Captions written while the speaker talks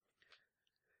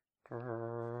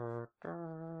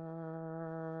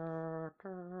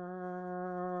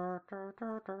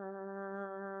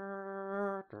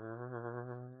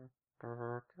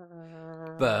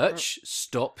Birch,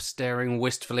 stop staring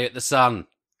wistfully at the sun.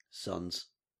 Sons.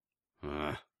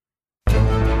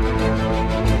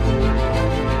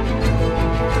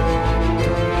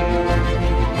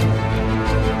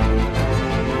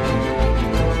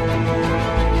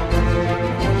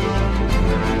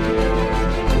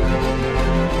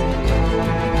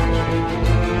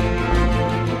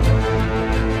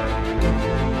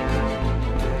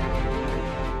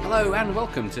 Hello and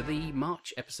welcome to the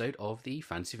March episode of the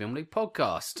Fantasy Film League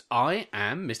podcast. I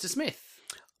am Mr. Smith.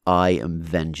 I am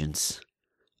vengeance.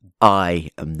 I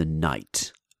am the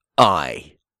knight.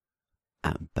 I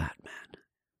am Batman.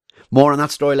 More on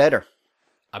that story later.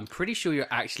 I'm pretty sure you're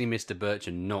actually Mr. Birch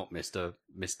and not Mr.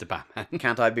 Batman.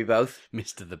 Can't I be both?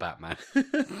 Mr. the Batman.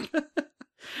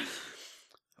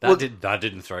 That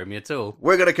didn't throw me at all.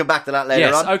 We're going to come back to that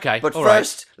later on. Yes, okay. But all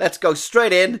first, right. let's go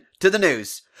straight in to the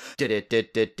news. This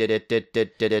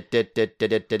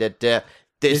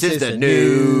is the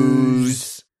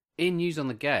news. In news on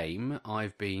the game,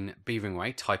 I've been beavering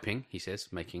away, typing, he says,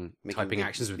 making typing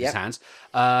actions with his hands.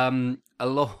 A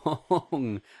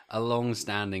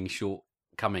long-standing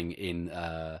shortcoming in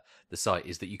the site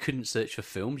is that you couldn't search for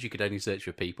films, you could only search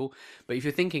for people. But if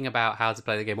you're thinking about how to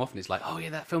play the game often, it's like, oh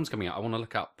yeah, that film's coming out, I want to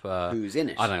look up... who's in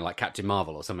it? I don't know, like Captain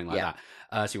Marvel or something like that.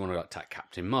 So you want to look at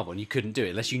Captain Marvel, and you couldn't do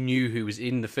it unless you knew who was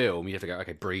in the film. You have to go,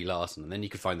 okay, Brie Larson, and then you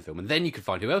could find the film, and then you could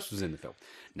find who else was in the film.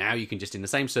 Now you can just, in the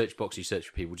same search box you search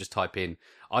for people, just type in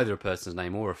either a person's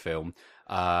name or a film.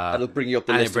 It'll bring you up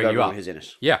the list of everyone who's in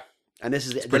it. Yeah. And this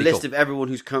is the list of everyone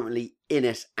who's currently in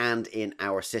it and in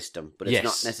our system, but it's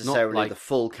not necessarily the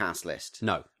full cast list.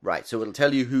 No. Right, so it'll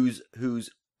tell you who's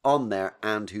on there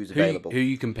and who's available. Who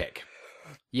you can pick.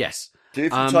 Yes. So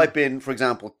if you type in, for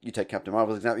example, you take Captain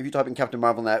Marvel as an example, if you type in Captain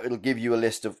Marvel now, it'll give you a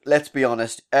list of, let's be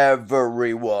honest,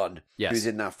 everyone who's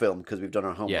in that film, because we've done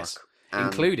our homework. Yes.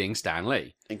 Including Stan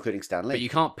Lee. Including Stan Lee. But you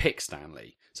can't pick Stan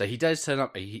Lee. So he does turn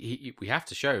up. We have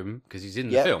to show him because he's in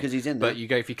the film. Yeah, because he's in there. But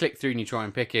if you click through and you try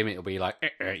and pick him, it'll be like,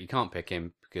 you can't pick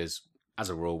him because, as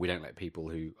a rule, we don't let people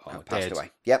who are passed dead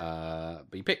away.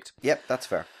 Yep. Be picked. Yep, that's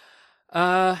fair.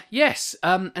 Yes.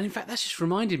 And in fact, that's just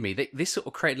reminded me that this sort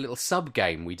of created a little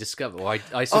sub-game we discovered. Or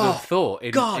I sort of thought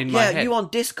in my head. You on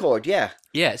Discord, yeah.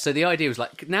 Yeah, so the idea was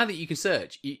like, now that you can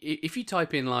search, if you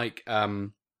type in like, I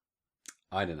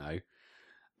don't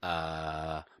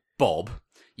know, Bob,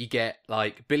 you get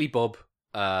like Billy Bob,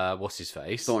 what's his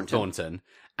face? Thornton,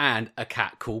 and a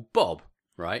cat called Bob,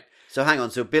 right? So hang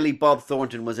on, so Billy Bob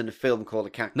Thornton was in a film called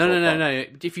A Cat Called Bob? No.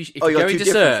 If you go into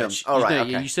search,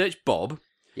 you search Bob,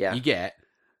 you get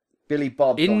Billy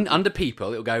Bob Thornton. Under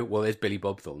people, it'll go, well, there's Billy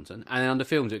Bob Thornton, and then under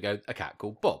films, it'll go, A Cat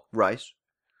Called Bob. Right.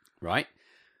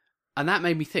 And that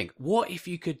made me think, what if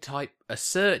you could type a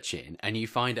search in and you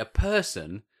find a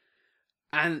person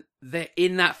and they're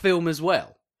in that film as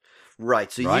well?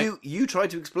 Right, so you tried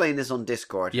to explain this on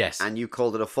Discord, yes, and you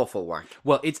called it a fuffle whack.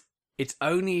 Well, it's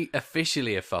only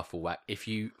officially a fuffle whack if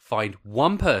you find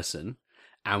one person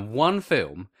and one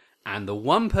film, and the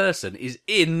one person is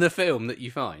in the film that you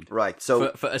find. Right,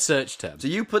 so for a search term. So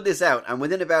you put this out, and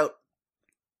within about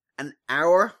an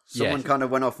hour, someone kind of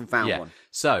went off and found one.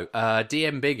 So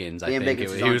DM Biggins, I think,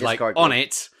 he was like on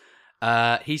it.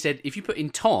 He said if you put in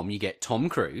Tom, you get Tom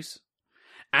Cruise.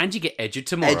 And you get Edge of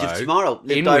Tomorrow. Edge of Tomorrow.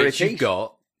 In which you've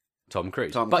got Tom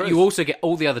Cruise. But you also get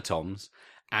all the other Toms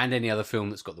and any other film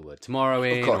that's got the word tomorrow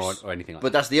in or anything like that.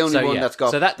 But that's the only one that's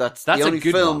got... So that's the only a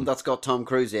good film one. That's got Tom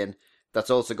Cruise in, that's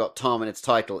also got Tom in its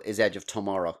title, is Edge of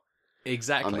Tomorrow.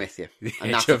 Exactly. I'm with you.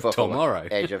 And Edge of Tomorrow.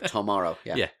 Edge of Tomorrow,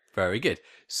 yeah. Yeah, very good.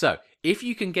 So, if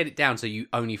you can get it down so you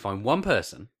only find one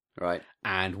person... Right.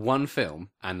 And one film,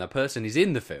 and the person is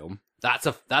in the film, that's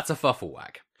a fuffle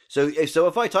whack. So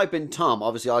if I type in Tom,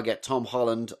 obviously I'll get Tom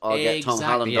Holland, I'll get Tom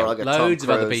Holland, or I'll get Tom Cruise. Loads of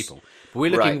other people. But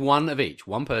we're looking one of each.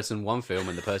 One person, one film,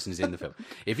 and the person is in the film.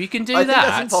 If you can do I that... think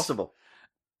that's impossible.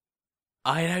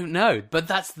 I don't know, but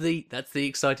that's the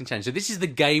exciting challenge. So this is the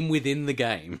game within the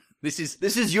game. This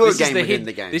is your game within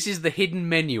the game. This is the hidden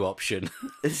menu option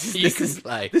you can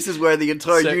play. This is where the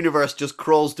entire universe just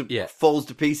falls to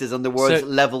pieces and the words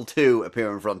level 2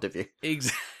 appear in front of you.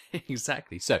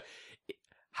 Exactly. So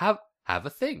have a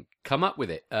think. Come up with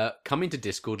it. Come into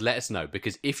Discord, let us know,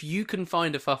 because if you can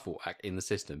find a fuffle in the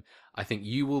system, I think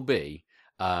you will be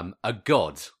a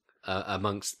god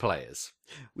amongst players.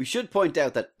 We should point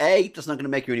out that A, that's not going to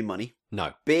make you any money.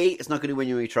 No. B, it's not going to win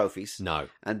you any trophies. No.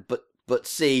 But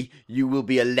C, you will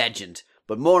be a legend.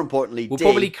 But more importantly, we'll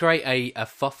probably create a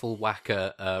fuffle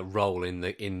whacker role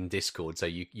in Discord, so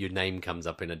your name comes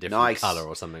up in a different color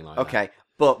or something like that. Okay,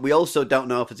 but we also don't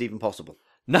know if it's even possible.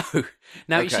 No.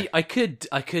 Now, Okay. you see, I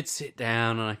could sit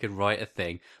down and I could write a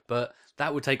thing, but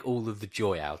that would take all of the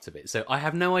joy out of it. So I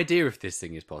have no idea if this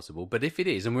thing is possible, but if it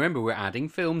is, and remember, we're adding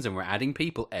films and we're adding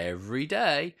people every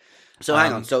day. So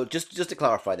hang on. So just to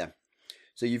clarify then.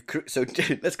 So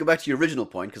let's go back to your original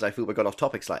point, because I feel we got off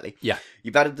topic slightly. Yeah.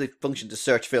 You've added the function to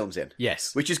search films in.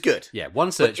 Yes. Which is good. Yeah,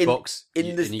 one search box.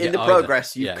 In the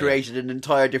progress, you've created an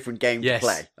entire different game to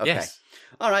play. Okay. Yes.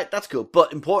 All right, that's cool.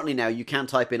 But importantly now, you can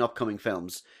type in upcoming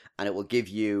films, and it will give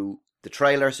you the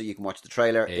trailer, so you can watch the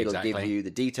trailer. Exactly. It'll give you the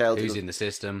details. Who's in the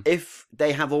system. If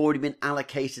they have already been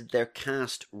allocated their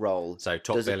cast role. So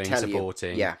top billing,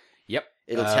 supporting. Yeah. Yep.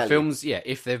 It'll tell films, you. Yeah,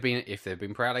 if they've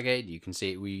been pre-allocated, you can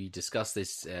see it. We discussed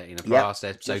this in a past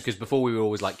episode, because before we were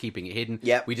always like keeping it hidden.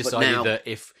 Yeah, we decided that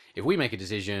if we make a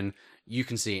decision, you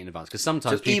can see it in advance, because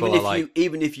sometimes people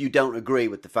even if you don't agree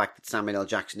with the fact that Samuel L.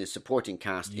 Jackson is supporting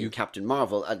cast in Captain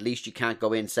Marvel, at least you can't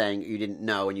go in saying you didn't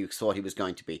know and you thought he was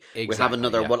going to be. Exactly, we have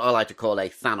another what I like to call a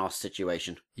Thanos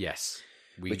situation. Yes,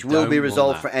 which will be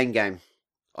resolved for Endgame.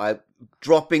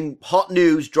 Hot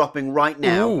news dropping right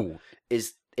now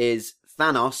is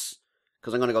Thanos.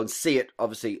 Because I'm going to go and see it,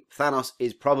 obviously, Thanos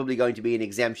is probably going to be an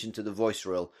exemption to the voice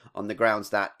rule on the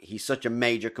grounds that he's such a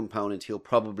major component, he'll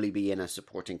probably be in a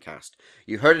supporting cast.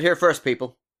 You heard it here first,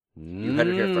 people. You heard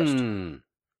it here first.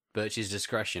 Birch's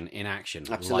discretion in action.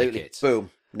 Absolutely. Like it.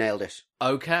 Boom. Nailed it.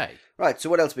 Okay. Right, so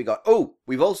what else we got? Oh,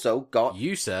 we've also got...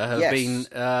 You, sir, have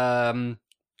been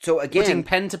so again, putting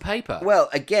pen to paper. Well,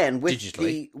 again, with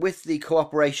digitally. with the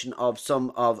cooperation of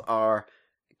some of our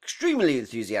extremely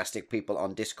enthusiastic people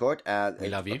on Discord. We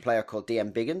love you. A player called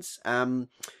DM Biggins.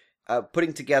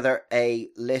 Putting together a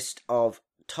list of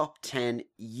top 10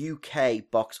 UK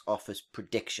box office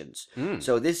predictions.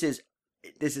 So this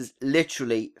is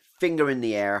literally finger in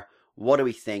the air. What do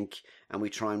we think? And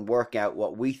we try and work out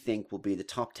what we think will be the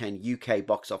top 10 UK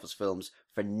box office films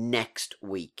for next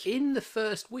week. In the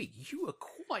first week, you were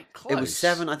quite close. It was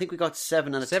 7. I think we got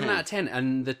 7 out of 10. 7 out of 10,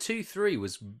 and the 2-3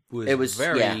 was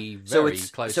very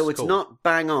close. So it's not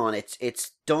bang on.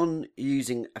 It's done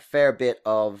using a fair bit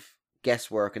of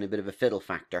guesswork and a bit of a fiddle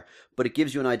factor, but it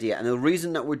gives you an idea. And the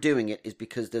reason that we're doing it is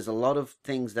because there's a lot of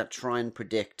things that try and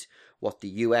predict what the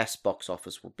US box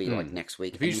office will be like next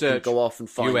week. If you search go off and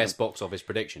find US box office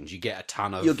predictions, you get a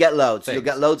ton of... You'll get loads. things. You'll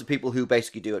get loads of people who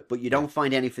basically do it, but you don't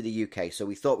find any for the UK. So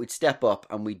we thought we'd step up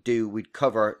and we'd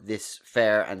cover this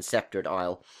fair and sceptred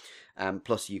isle,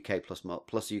 plus UK plus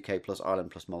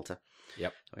Ireland plus Malta.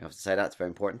 Yep. So we have to say that. It's very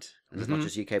important. And it's not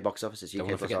just UK box office, it's UK Don't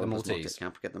plus forget Ireland the plus Malta. Maltese.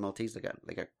 Can't forget the Maltese.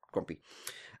 They get grumpy.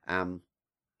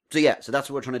 So that's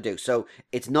what we're trying to do. So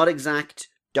it's not exact.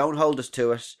 Don't hold us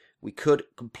to it. We could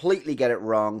completely get it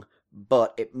wrong,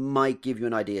 but it might give you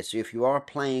an idea. So if you are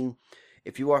planning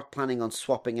on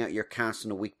swapping out your cast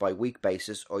on a week by week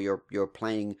basis, or you're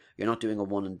not doing a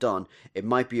one and done, it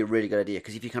might be a really good idea.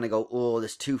 Because if you kind of go, oh,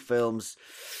 there's 2 films,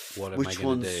 which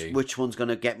one's going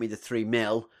to get me the 3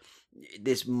 mil?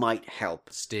 This might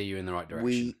help steer you in the right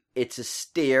direction. It's a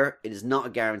steer. It is not a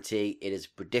guarantee. It is a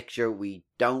predictor.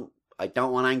 I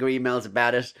don't want angry emails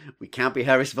about it. We can't be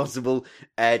held responsible.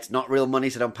 It's not real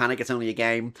money, so don't panic. It's only a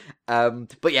game.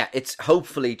 But yeah, it's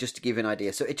hopefully just to give you an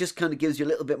idea. So it just kind of gives you a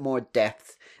little bit more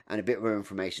depth and a bit more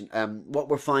information. What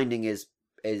we're finding is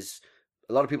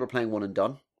a lot of people are playing one and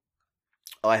done.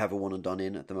 I have a one and done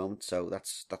in at the moment, so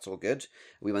that's all good.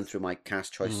 We went through my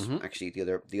cast choice actually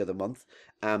the other month.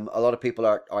 A lot of people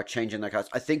are changing their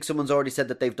cast. I think someone's already said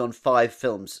that they've done 5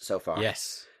 films so far.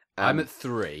 Yes. I'm at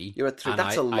 3. You're at 3.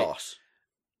 That's a lot.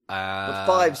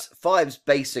 But five's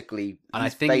basically. And I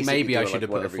think maybe I should have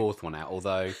put a 4th one out.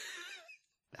 Although,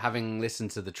 having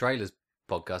listened to the trailers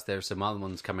podcast, there are some other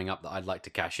ones coming up that I'd like to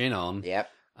cash in on. Yep.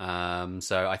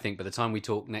 So I think by the time we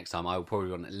talk next time, I will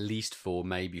probably want at least 4,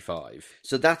 maybe 5.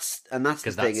 So that's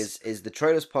the thing is the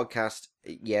trailers podcast.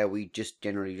 Yeah, we just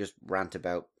generally just rant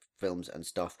about films and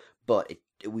stuff, but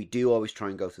we do always try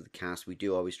and go through the cast. We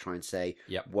do always try and say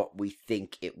what we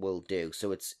think it will do.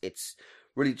 So it's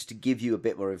really just to give you a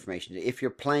bit more information. If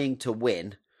you're playing to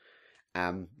win,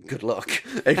 good luck.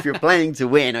 If you're playing to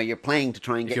win, or you're playing to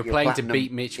try and get your platinum, to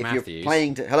beat Mitch Matthews,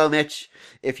 hello Mitch.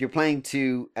 If you're playing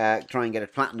to try and get a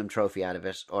platinum trophy out of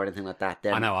it or anything like that,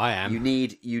 then I know I am.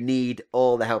 You need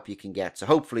all the help you can get. So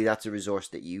hopefully that's a resource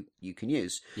that you can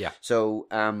use. Yeah. So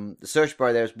the search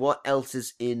bar there's what else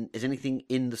is anything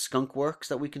in the skunk works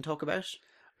that we can talk about?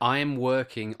 I am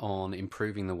working on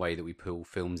improving the way that we pull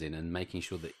films in and making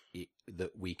sure that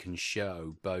that we can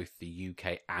show both the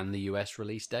UK and the US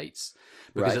release dates.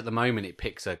 Because at the moment it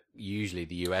picks usually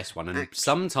the US one, and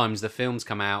sometimes the films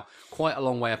come out quite a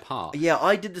long way apart. Yeah,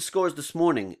 I did the scores this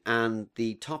morning, and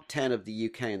the top 10 of the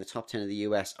UK and the top 10 of the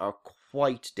US are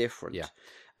quite different. Yeah.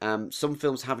 Some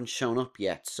films haven't shown up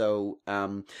yet. So,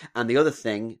 and the other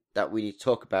thing that we need to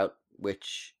talk about,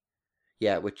 which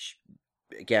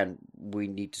again, we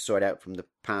need to sort out from the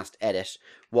past edit,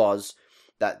 was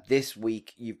that this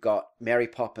week you've got Mary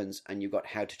Poppins and you've got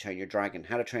How to Train Your Dragon.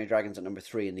 How to Train Your Dragon's at number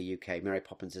 3 in the UK. Mary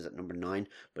Poppins is at number 9.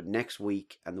 But next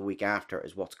week and the week after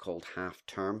is what's called half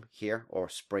term here, or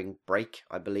spring break,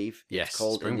 I believe. Yes, it's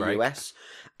called spring in the break. US.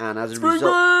 And as a Spring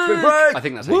result, break! spring break. I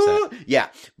think that's how you say it. Yeah,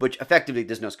 but effectively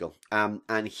there's no school.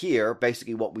 And here,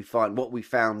 basically, what we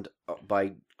found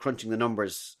by crunching the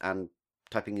numbers and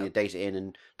typing the data in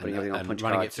and putting everything on punch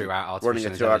running cards,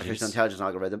 it through artificial intelligence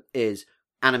algorithm, is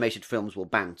animated films will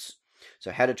bounce.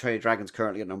 So How to Train Your Dragon's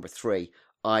currently at number 3.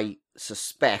 I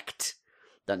suspect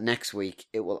that next week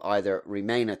it will either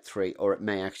remain at 3 or it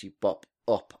may actually bop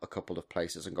up a couple of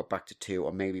places and go back to 2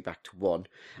 or maybe back to 1.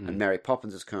 And Mary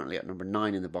Poppins is currently at number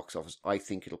 9 in the box office. I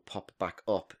think it'll pop back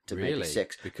up to maybe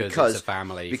 6. Because it's a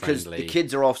family because friendly. the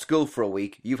kids are off school for a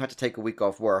week. You've had to take a week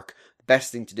off work. The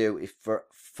best thing to do is for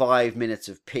 5 minutes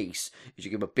of peace is you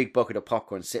give them a big bucket of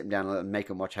popcorn, sit them down and make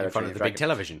them watch How to Train Your Dragon in front of the big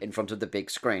television, in front of the big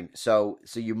screen. So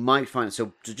you might find it.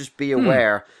 So to just be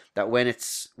aware that when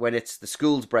it's the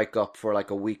schools break up for like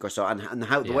a week or so, and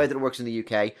how the way that it works in the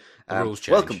UK. The rules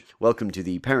change. Welcome to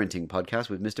the parenting podcast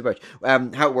with Mr. Birch.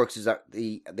 How it works is that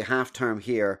the half term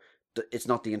here, it's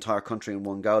not the entire country in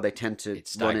one go. They tend to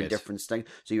run in different things.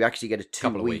 So you actually get a 2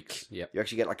 week. Yep. You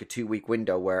actually get like a 2 week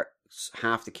window where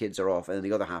half the kids are off and then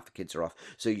the other half the kids are off.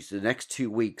 So the next 2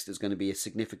 weeks there's going to be a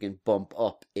significant bump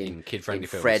up in kid-friendly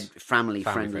films.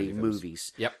 Family-friendly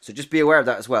movies. Yep. So just be aware of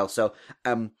that as well. So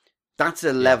that's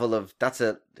a level of just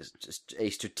a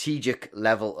strategic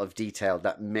level of detail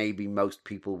that maybe most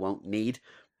people won't need.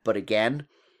 But again,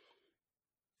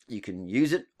 you can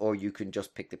use it, or you can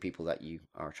just pick the people that you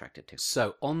are attracted to.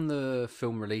 So on the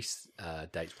film release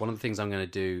dates, one of the things I'm going to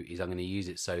do is I'm going to use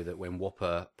it so that when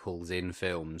Whopper pulls in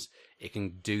films, it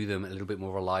can do them a little bit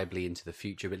more reliably into the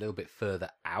future, but a little bit further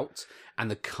out, and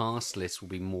the cast list will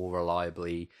be more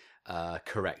reliably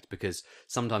correct, because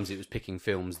sometimes it was picking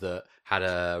films that had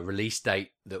a release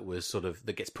date that was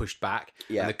that gets pushed back,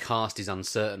 and the cast is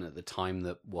uncertain at the time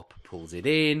that Whopper pulls it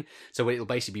in, so it'll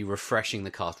basically be refreshing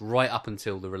the cast right up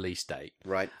until the release date,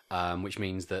 right? Which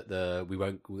means that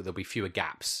there'll be fewer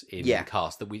gaps in the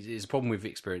cast. It's a problem we've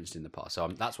experienced in the past, so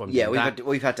that's what I'm doing.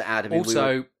 We've had to add.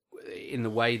 In the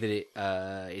way that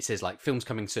it says like films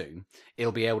coming soon,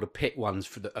 it'll be able to pick ones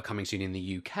that are coming soon in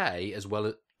the UK as well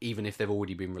as even if they've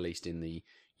already been released in the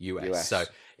US. So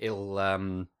it'll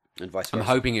and vice versa. I'm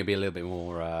hoping it'll be a little bit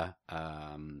more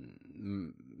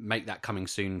make that coming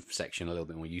soon section a little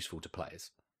bit more useful to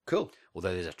players. Cool.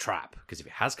 Although there's a trap, because if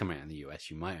it has come out in the US,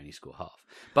 you might only score half.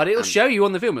 But it'll show you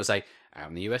on the film. It'll say out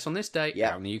in the US on this date,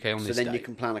 out in the UK on this date. So then you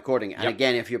can plan accordingly. And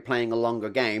again, if you're playing a longer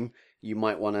game, you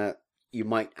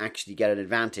might actually get an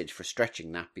advantage for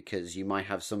stretching that, because you might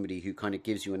have somebody who kind of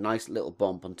gives you a nice little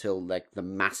bump until like the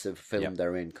massive film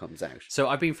they're in comes out. So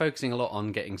I've been focusing a lot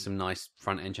on getting some nice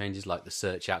front end changes like the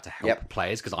search out to help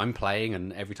players, because I'm playing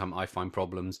and every time I find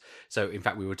problems. So in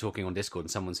fact, we were talking on Discord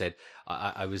and someone said,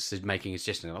 I was making a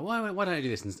suggestion, like, why don't I do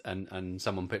this? And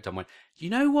someone picked up and went, you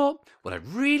know what I'd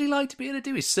really like to be able to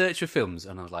do is search for films.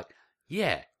 And I was like,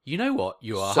 yeah, you know what?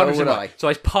 You are 100% right. So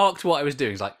I parked what I was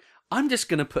doing. It's like, I'm just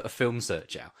going to put a film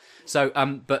search out. So,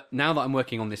 but now that I'm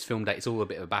working on this film date, it's all a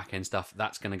bit of back end stuff.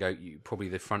 That's going to go, probably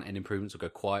the front end improvements will go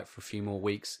quiet for a few more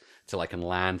weeks till I can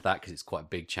land that, because it's quite a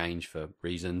big change for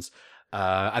reasons.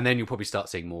 And then you'll probably start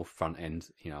seeing more front end.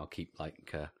 I'll keep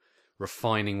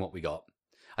refining what we got.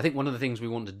 I think one of the things we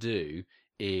want to do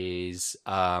is,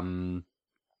 one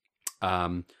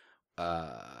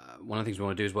of the things we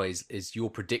want to do as well is your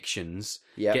predictions.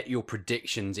 Get your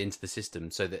predictions into the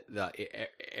system so that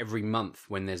every month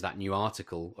when there's that new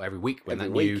article, or every week when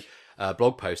new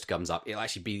blog post comes up, it'll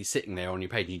actually be sitting there on your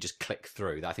page and you just click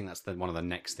through. I think that's one of the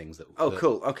next things that. Oh,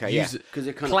 cool. Okay, because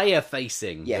it player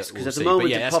facing. Yes, because at the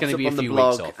moment it pops up on the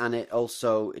blog, and it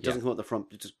doesn't come up the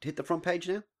front. Just hit the front page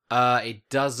now. It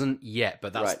doesn't yet,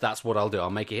 but that's what I'll do. I'll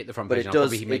make it hit the front page. But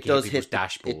it does hit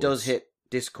dashboards. It does hit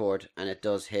Discord, and it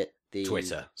does hit the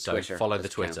Twitter. So follow the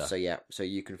Twitter. So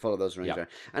you can follow those around.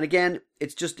 And again,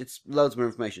 it's loads more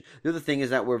information. The other thing is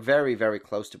that we're very, very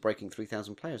close to breaking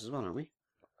 3,000 players as well, aren't we?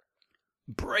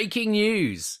 Breaking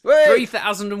news! Wait!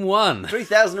 3001.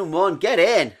 3001. Get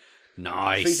in.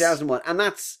 Nice. 3001. And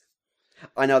that's...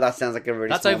 I know that sounds like a really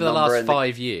That's small over the number last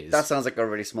 5 years. That sounds like a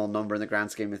really small number in the grand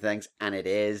scheme of things, and it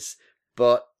is.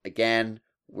 But again,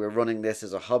 we're running this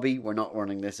as a hobby. We're not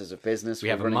running this as a business. We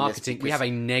have a marketing. We have a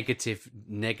negative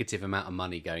amount of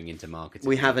money going into marketing.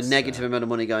 We have a negative amount of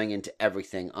money going into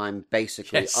everything. I'm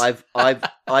basically. Yes.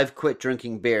 I've quit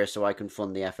drinking beer so I can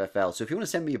fund the FFL. So if you want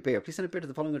to send me a beer, please send a beer to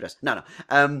the following address. No.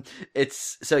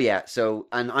 It's so yeah. So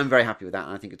and I'm very happy with that,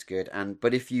 and I think it's good.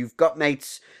 But if you've got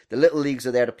mates, the little leagues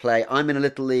are there to play. I'm in a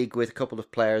little league with a couple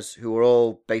of players who are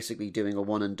all basically doing a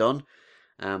one and done.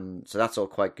 So that's all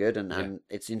quite good, and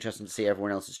it's interesting to see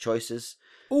everyone else's choices.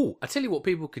 Oh, I tell you what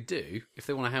people could do if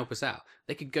they want to help us out.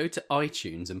 They could go to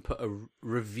iTunes and put a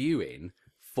review in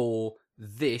for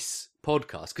this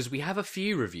podcast, because we have a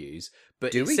few reviews,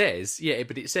 but it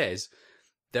says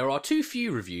there are too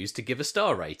few reviews to give a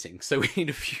star rating, so we need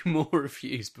a few more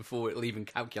reviews before it'll even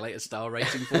calculate a star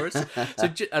rating for us.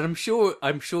 And I'm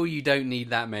sure you don't need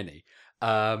that many.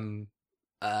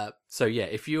 So yeah,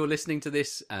 if you're listening to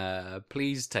this,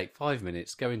 please take 5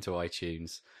 minutes, go into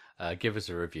iTunes, give us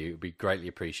a review. It'd be greatly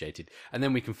appreciated. And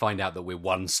then we can find out that we're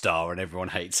 1 star and everyone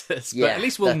hates us. Yeah, but at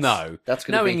least we'll know.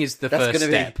 Knowing is the first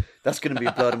step. That's going to be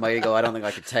a blow to my ego I don't think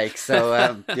I could take.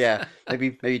 So yeah,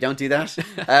 maybe don't do that.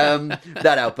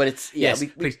 No, but it's... Yeah, yes,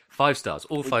 please, 5 stars,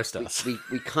 all 5 stars.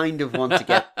 We kind of want to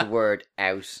get the word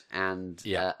out, and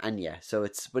so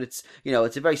it's it's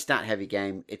a very stat heavy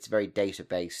game. It's very data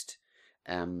based.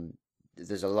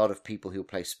 There's a lot of people who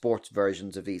play sports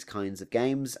versions of these kinds of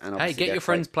games, and hey, get your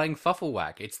friends playing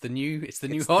Fufflewhack. It's the new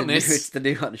hotness. It's the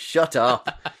new hotness. Shut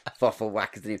up.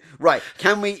 Fufflewhack is the new. Right?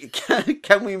 Can we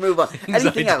move on?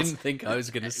 Anything else? I didn't think I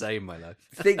was going to say in my life.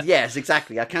 Yes,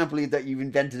 exactly. I can't believe that you've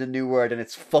invented a new word, and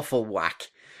it's Fufflewhack.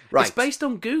 Right. It's based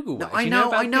on Google Whack.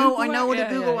 No, I know what a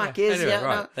Google Whack is. Anyway, yeah,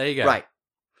 right. No. There you go. Right.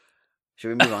 Should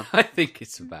we move on? I think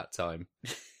it's about time.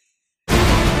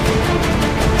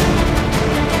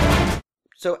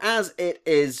 So as it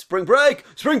is spring break,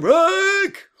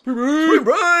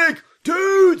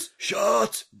 dudes,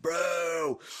 shots,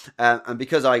 bro. And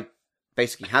because I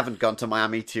basically haven't gone to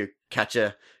Miami to catch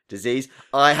a disease,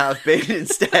 I have been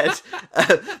instead.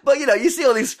 But you see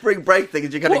all these spring break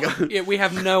things, you're going to go. Yeah, we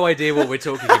have no idea what we're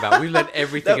talking about. We've learned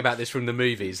everything about this from the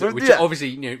movies, which are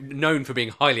obviously known for being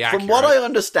highly accurate. From what I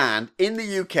understand, in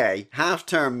the UK, half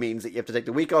term means that you have to take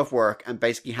the week off work and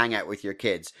basically hang out with your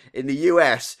kids. In the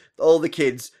US, all the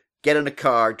kids get in a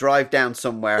car, drive down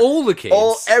somewhere. All the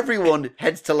kids. Everyone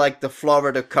heads to the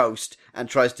Florida coast and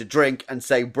tries to drink and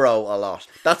say bro a lot.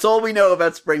 That's all we know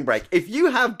about spring break. If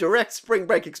you have direct spring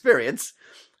break experience,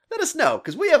 let us know,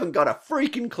 because we haven't got a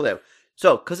freaking clue.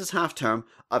 So, because it's half term,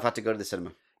 I've had to go to the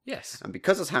cinema. Yes. And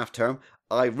because it's half term,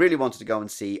 I really wanted to go and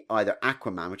see either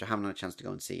Aquaman, which I haven't had a chance to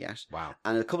go and see yet. Wow.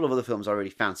 And a couple of other films I really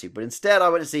fancy. But instead, I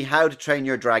went to see How to Train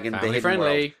Your Dragon, The Hidden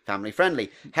World. Family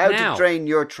friendly. How to Train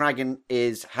Your Dragon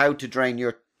is how to drain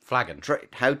your... Flagon.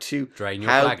 How to... Drain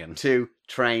your flagon. How to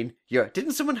train your...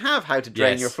 Didn't someone have How to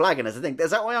Drain Your Flagon as a thing?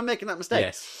 Is that why I'm making that mistake?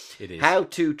 Yes, it is. How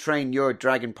to Train Your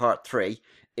Dragon Part 3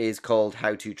 is called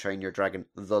How to Train Your Dragon,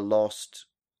 The Lost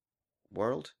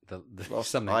World? The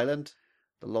Lost something. Island?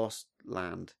 The Lost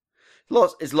Land.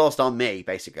 It's lost on me,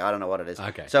 basically. I don't know what it is.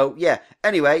 Okay. So, yeah.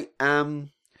 Anyway,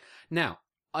 Now,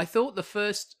 I thought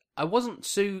I wasn't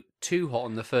too hot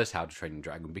on the first How to Train Your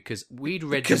Dragon, because we'd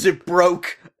read... Because it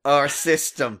broke our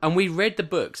system. And we read the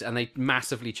books, and they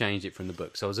massively changed it from the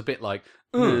book. So I was a bit like,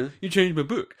 you changed my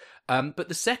book. But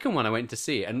the second one, I went to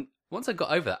see it, and once I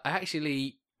got over that, I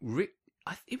actually...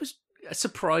 it was a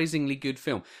surprisingly good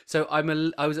film. So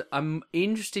I'm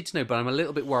interested to know, but I'm a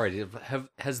little bit worried.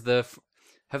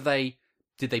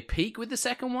 Did they peak with the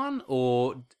second one,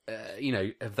 or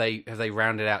have they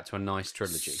rounded out to a nice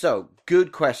trilogy? So,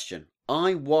 good question.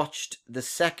 I watched the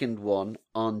second one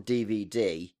on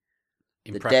DVD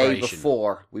the day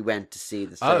before we went to see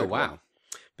the third one.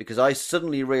 Because I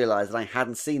suddenly realised that I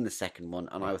hadn't seen the second one,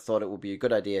 and I thought it would be a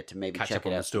good idea to maybe check it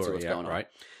out and see what's going on. Right.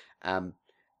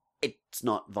 It's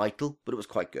not vital, but it was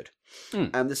quite good.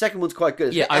 The second one's quite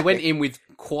good. I went in with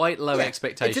quite low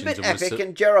expectations. It's a bit epic,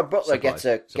 and Gerard Butler gets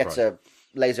a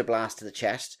laser blast to the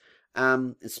chest.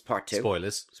 It's part 2.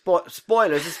 Spoilers.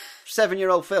 Spoilers. It's a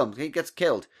 7-year-old film. He gets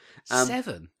killed.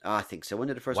 7? I think so. When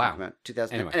did the first one come out?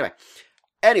 2000.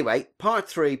 Anyway, part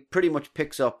 3 pretty much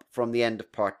picks up from the end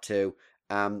of part 2.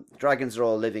 Dragons are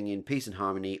all living in peace and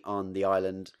harmony on the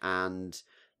island, and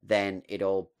then it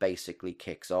all basically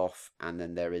kicks off, and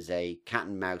then there is a cat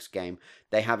and mouse game.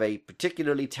 They have a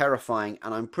particularly terrifying,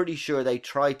 and I'm pretty sure they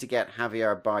tried to get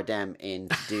Javier Bardem in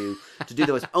to do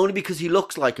those, only because he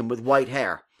looks like him with white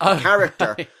hair. The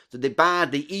character,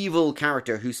 the evil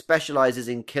character who specializes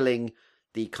in killing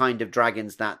the kind of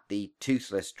dragons that the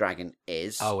toothless dragon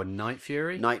is. Oh, a Night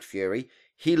Fury? Night Fury.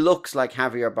 He looks like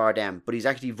Javier Bardem, but he's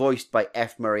actually voiced by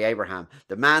F. Murray Abraham,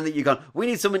 the man that you go, we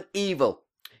need someone evil.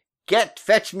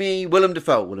 Fetch me Willem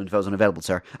Dafoe. Willem Dafoe's unavailable,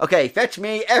 sir. Okay, fetch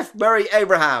me F. Murray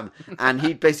Abraham. And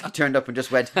he basically turned up and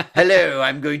just went, hello,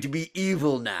 I'm going to be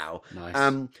evil now.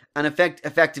 Nice. And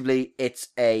effectively, it's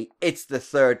the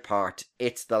third part.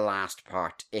 It's the last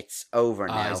part. It's over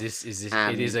now. Is this it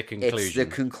is a conclusion? It's the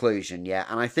conclusion, yeah.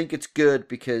 And I think it's good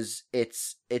because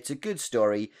it's a good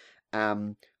story.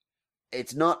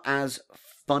 It's not as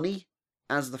funny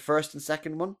as the first and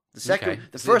second one.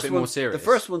 The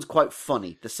first one's quite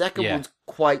funny. The second one's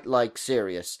quite like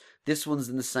serious. This one's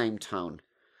in the same tone.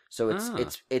 So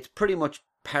it's pretty much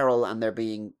peril, and they're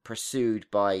being pursued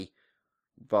by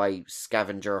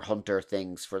scavenger hunter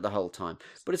things for the whole time.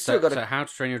 But it's still got So How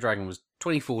to Train Your Dragon was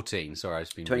 2014. Sorry,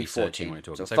 I've been 2014. What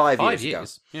you're talking. So 5 years ago.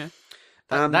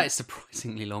 Yeah. That is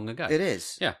surprisingly long ago. It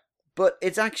is. Yeah. But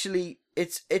it's actually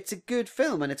it's a good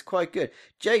film, and it's quite good.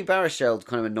 Jay Baruchel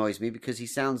kind of annoys me because he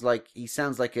sounds like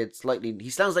Christian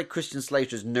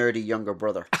Slater's nerdy younger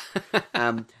brother.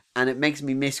 And it makes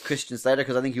me miss Christian Slater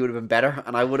because I think he would have been better,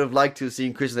 and I would have liked to have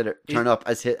seen Christian Slater turn up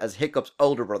as Hiccup's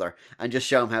older brother and just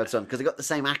show him how it's done, because they got the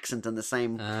same accent and the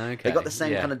same they got the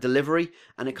same kind of delivery,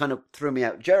 and it kind of threw me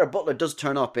out. Jared Butler does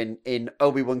turn up in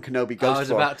Obi-Wan Kenobi ghost form. I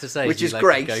was about to say, which is like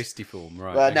great. Ghosty form,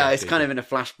 right? Well, no, it's kind of in a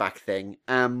flashback thing.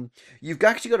 You've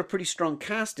actually got a pretty strong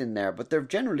cast in there, but they're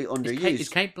generally underused. Is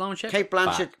Kate Blanchett? Kate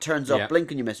Blanchett back? turns up.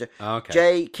 Blink and you miss her.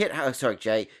 Okay.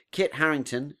 Kit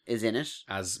Harington is in it,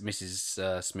 as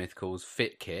Mrs. Smith calls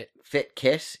Fit Kit. Fit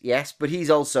Kit, yes, but he's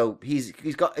got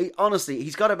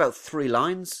about 3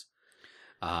 lines.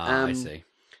 I see.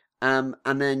 And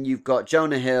then you've got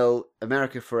Jonah Hill,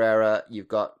 America Ferrera. You've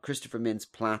got Christopher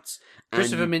Mintz-Plasse.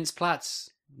 Christopher Mintz-Plasse,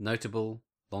 notable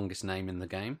longest name in the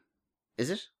game. Is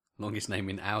it? Longest name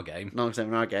in our game. Longest name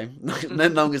in our game.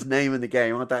 Longest name in the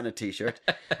game. I want that in a t-shirt.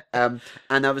 And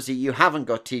obviously you haven't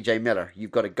got TJ Miller.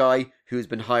 You've got a guy who's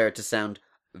been hired to sound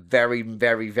very,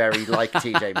 very, very like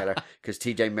TJ Miller, because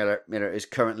TJ Miller is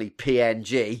currently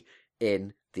PNG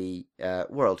in the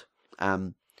world.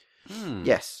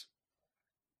 Yes.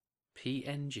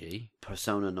 PNG?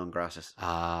 Persona non gratis.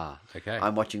 Okay.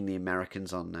 I'm watching The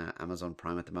Americans on Amazon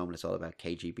Prime at the moment. It's all about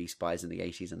KGB spies in the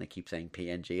 80s, and they keep saying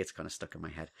PNG. It's kind of stuck in my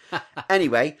head.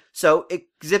 Anyway, so it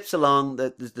zips along.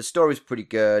 The story's pretty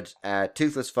good.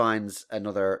 Toothless finds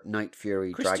another Night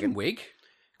Fury dragon.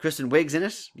 Kristen Wiig's in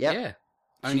it. Yep. Yeah.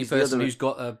 Only person who's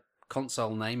got a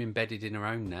console name embedded in her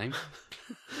own name.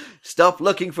 Stop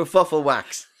looking for fuffle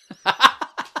wax.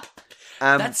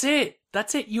 That's it.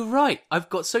 You're right. I've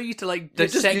got so used to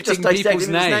dissecting people's people's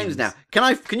names now.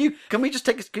 Can we just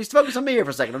can you focus on me here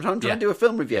for a second? I'm trying to do a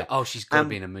film review. Yeah. Oh, she's going to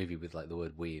be in a movie with the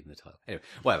word "we" in the title. Anyway,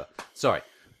 whatever. Sorry.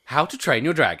 How to Train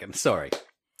Your Dragon. Sorry.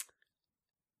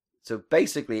 So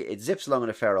basically, it zips along at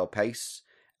a fair old pace.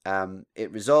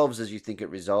 It resolves as you think it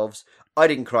resolves. I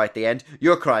didn't cry at the end.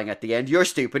 You're crying at the end. You're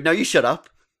stupid. No, you shut up.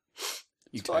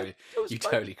 You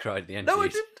totally cried at the end. No, I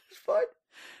didn't. It's fine.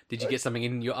 Did you get something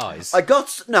in your eyes?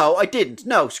 No, I didn't.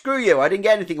 No, screw you. I didn't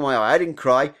get anything in my eye. I didn't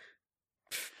cry.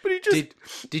 But he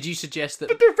just... Did you suggest that...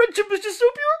 But their friendship was just so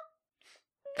pure.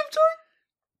 I'm sorry.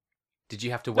 Did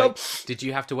you have to wait? No. Did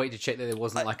you have to wait to check that there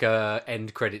wasn't like a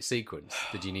end credit sequence?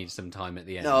 Did you need some time at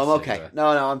the end? No, I'm okay. No,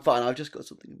 I'm fine. I've just got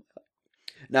something in my eye.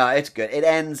 No, it's good. It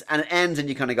ends, and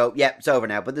you kind of go, yep, it's over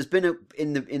now. But there's been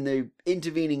in the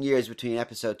intervening years between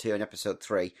episode 2 and episode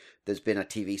 3, there's been a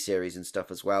TV series and stuff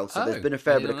as well. So there's been a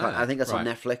fair bit of I think that's on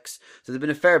Netflix. So there's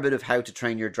been a fair bit of How to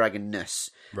Train Your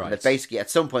Dragon-ness. Right. That basically at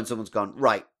some point someone's gone,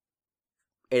 right,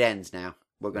 it ends now.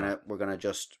 We're gonna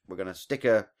stick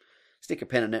a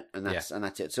pin in it, and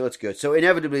that's it. So it's good. So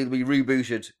inevitably it'll be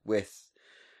rebooted with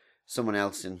someone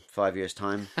else in 5 years'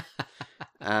 time.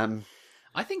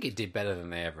 I think it did better than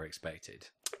they ever expected.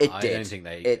 I don't think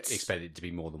they expected it to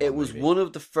be more than one It was movie. one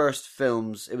of the first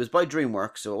films. It was by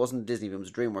DreamWorks, so it wasn't a Disney film. It was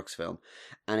a DreamWorks film.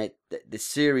 And the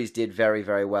series did very,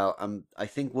 very well. I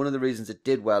think one of the reasons it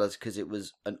did well is because it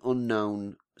was an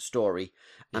unknown story.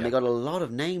 And they got a lot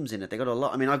of names in it. They got a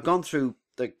lot. I mean, I've gone through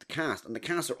the cast. And the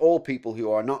cast are all people who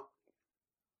are not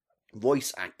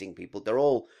voice acting people. They're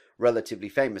all relatively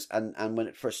famous, and when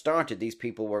it first started, these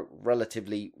people were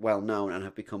relatively well known and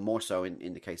have become more so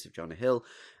in the case of Jonah Hill,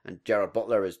 and Gerard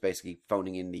Butler is basically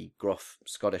phoning in the gruff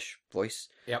Scottish voice.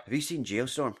 Yep. Have you seen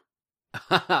Geostorm?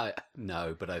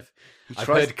 No, but I've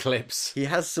heard clips. He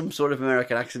has some sort of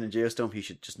American accent in Geostorm. He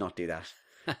should just not do that.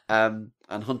 And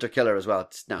Hunter Killer as well.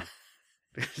 No.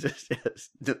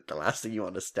 The last thing you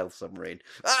want is a stealth submarine.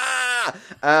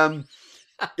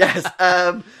 Yes.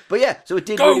 But yeah, so it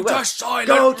did Go really well. to silent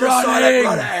Go to running! silent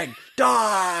running!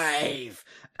 Dive!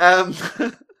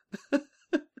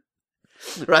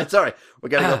 Right, sorry. We're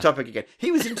getting off topic again.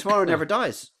 He was in Tomorrow Never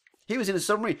Dies. He was in a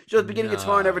submarine. Just at the beginning of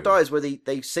Tomorrow Never Dies, where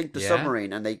they sink the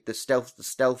submarine and the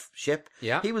stealth ship.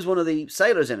 Yeah. He was one of the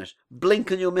sailors in it. Blink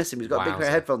and you'll miss him. He's got big Wowza.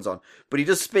 headphones on. But he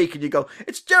does speak and you go,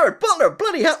 it's Jared Butler,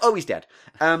 bloody hell. Oh, he's dead.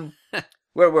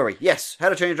 Where were we? Yes, How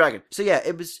to Train Your Dragon. So yeah,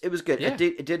 it was good. Yeah.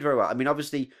 It did very well. I mean,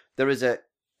 obviously there is a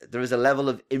level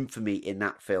of infamy in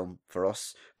that film for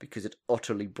us because it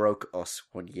utterly broke us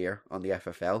one year on the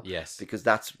FFL. Yes, because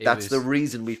that's the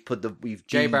reason we've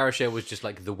Jay Baruchel was just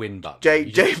like the win button.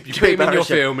 You put him in your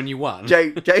film and you won.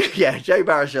 Jay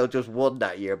Baruchel just won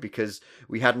that year because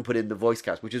we hadn't put in the voice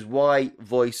cast, which is why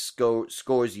voice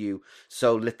scores you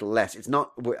so little less. It's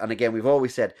not, and again we've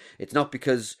always said it's not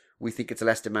because we think it's a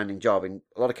less demanding job. In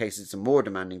a lot of cases, it's a more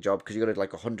demanding job because you got to do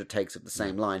like 100 takes of the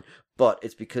same line. But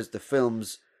it's because the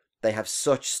films, they have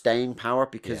such staying power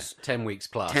because 10 weeks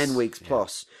plus. 10 weeks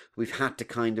plus. We've had to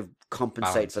kind of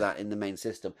compensate for that in the main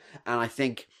system. And I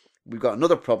think we've got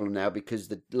another problem now because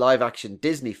the live action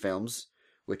Disney films,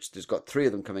 which there's got 3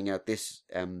 of them coming out this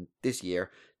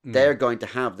year, they're going to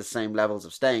have the same levels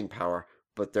of staying power,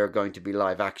 but they're going to be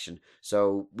live action.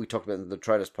 So we talked about it in the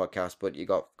Trailers podcast, but you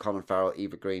got Colin Farrell,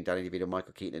 Eva Green, Danny DeVito,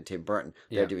 Michael Keaton, and Tim Burton.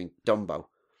 They're doing Dumbo.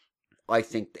 I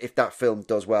think if that film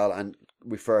does well and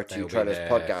refer to Trailers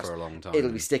podcast, for a long time. It'll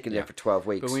be sticking there for 12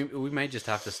 weeks. But we may just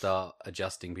have to start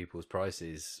adjusting people's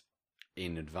prices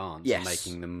in advance and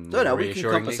making them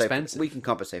reassuringly expensive. We can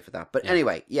compensate for that. But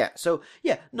anyway, so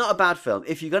not a bad film.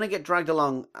 If you're going to get dragged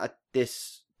along at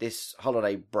this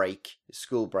holiday break,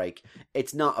 school break,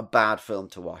 it's not a bad film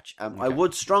to watch. I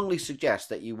would strongly suggest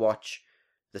that you watch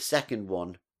the second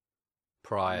one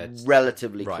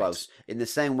relatively close, in the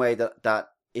same way that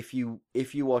if you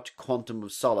watch Quantum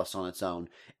of Solace on its own,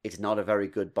 it's not a very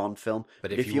good Bond film.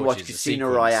 But if you watch Casino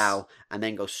Royale and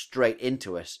then go straight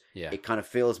into it, it kind of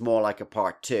feels more like a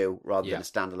part 2 rather than a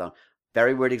standalone.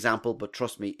 Very weird example, but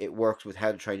trust me, it works with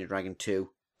How to Train Your Dragon 2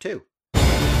 too.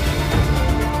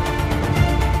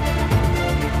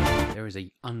 There is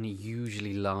an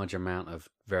unusually large amount of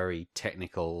very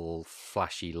technical,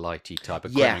 flashy, lighty type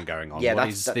equipment going on. What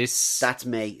is this? That's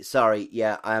me. Sorry.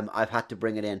 Yeah, I've had to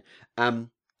bring it in.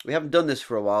 We haven't done this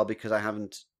for a while because I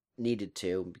haven't needed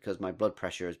to, because my blood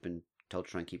pressure has been told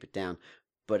to try and keep it down.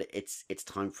 But it's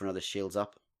time for another Shields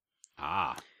Up.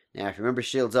 Ah. Now, if you remember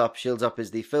Shields Up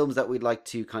is the films that we'd like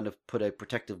to kind of put a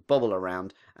protective bubble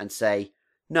around and say,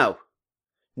 no,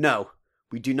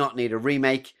 we do not need a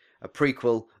remake, a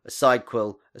prequel, a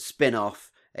sidequel, a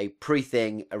spin-off, a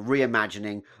pre-thing, a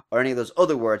reimagining, or any of those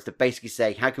other words that basically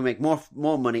say, how can we make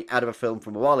more money out of a film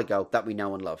from a while ago that we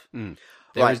know and love?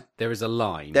 There is a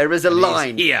line. There is a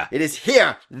line. It is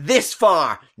here, this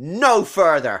far, no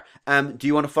further. Do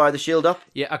you want to fire the shield up?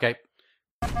 Yeah, okay.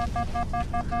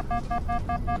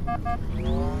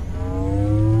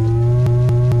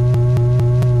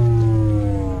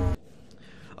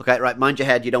 Okay, right, mind your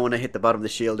head. You don't want to hit the bottom of the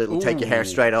shield. It'll take your hair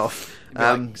straight off.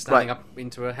 Like standing up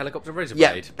into a helicopter razor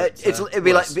blade.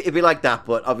 It'd be like that,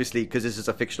 but obviously, because this is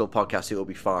a fictional podcast, it will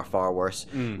be far, far worse.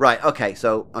 Right, okay,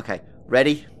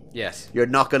 ready? Yes. You're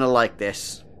not going to like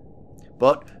this.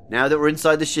 But now that we're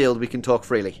inside the shield, we can talk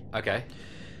freely. Okay.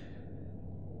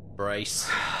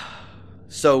 Brace.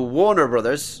 So, Warner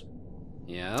Brothers...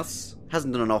 Yes?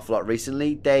 Hasn't done an awful lot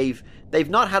recently. They've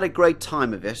not had a great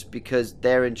time of it because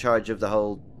they're in charge of the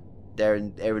whole... They're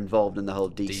involved in the whole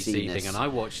DC thing. And I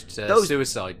watched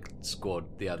Suicide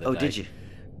Squad the other day. Oh, did you?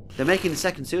 They're making the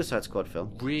second Suicide Squad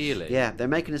film. Really? Yeah, they're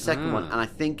making a second one. And I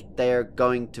think they're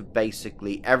going to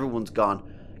basically... Everyone's gone,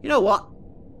 you know what?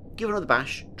 Give it another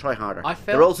bash. Try harder.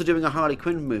 They're also doing a Harley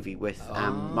Quinn movie with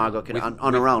Margot Kidder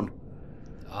on her own.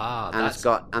 That's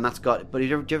got. But did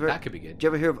you ever? That could be good. Did you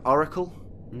ever hear of Oracle?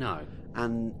 No.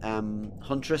 And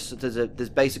Huntress. There's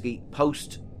basically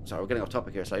post. Sorry, we're getting off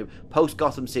topic here. So post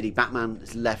Gotham City, Batman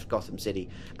has left Gotham City,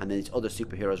 and then these other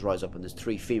superheroes rise up, and there's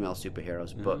 3 female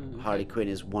superheroes, but Harley Quinn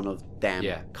is one of them,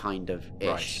 kind of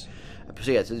ish. Right.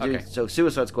 So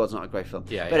Suicide Squad's not a great film.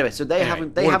 Yeah. But anyway, so they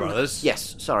haven't. Brothers.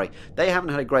 Yes, sorry, they haven't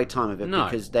had a great time of it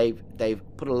because they've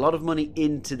put a lot of money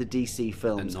into the DC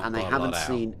films and they haven't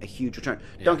seen a huge return.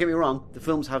 Yeah. Don't get me wrong, the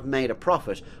films have made a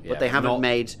profit, but they haven't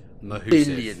made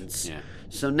billions. Yeah.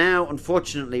 So now,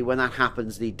 unfortunately, when that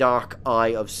happens, the dark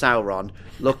eye of Sauron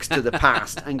looks to the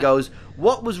past and goes,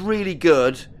 "What was really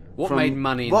good? What made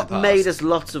money in what the past? Made us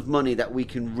lots of money that we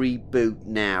can reboot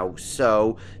now?"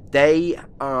 So they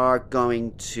are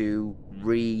going to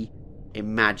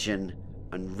reimagine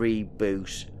and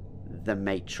reboot The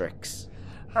Matrix.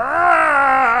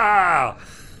 Ah!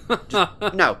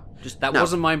 That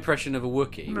wasn't my impression of a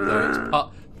Wookiee,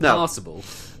 although it's passable.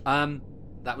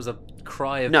 That was a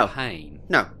cry of pain.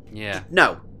 No. Yeah.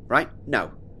 No. Right?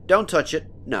 No. Don't touch it.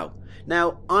 No.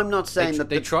 Now, I'm not saying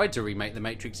they tried to remake The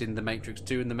Matrix in The Matrix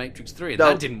 2 and The Matrix 3, and No.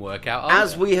 that didn't work out either.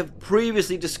 As we have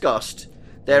previously discussed,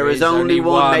 there is only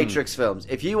one Matrix films.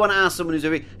 If you want to ask someone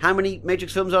who's how many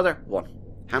Matrix films are there? 1.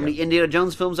 How many Indiana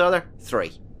Jones films are there?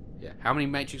 3. Yeah. How many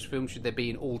Matrix films should there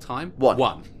be in all time? 1.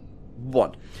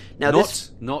 1. Now,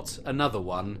 not another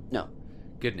one. No.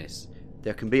 Goodness.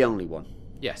 There can be only 1.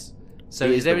 Yes. So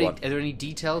are there any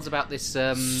details about this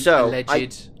alleged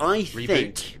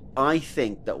reboot? I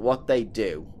think that what they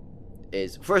do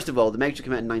is, first of all, The Matrix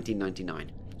came out in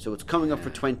 1999. So it's coming up for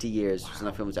 20 years since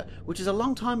that film was out, which is a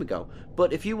long time ago.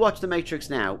 But if you watch The Matrix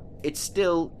now, it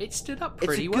stood up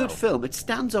pretty well. It's a good film. It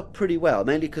stands up pretty well,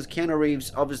 mainly because Keanu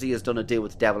Reeves obviously has done a deal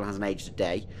with the devil and hasn't aged a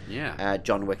day. Yeah.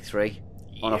 John Wick 3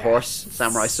 on a horse,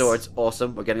 samurai swords,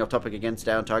 awesome. We're getting off topic again,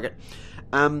 stay on target.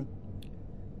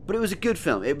 But it was a good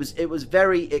film. It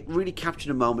really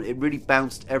captured a moment. It really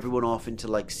bounced everyone off into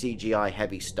like CGI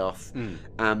heavy stuff.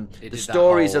 The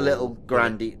story's a little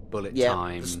grandiose. Bullet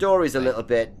time. The story's a little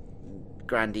bit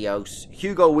grandiose.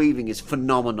 Hugo Weaving is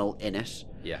phenomenal in it.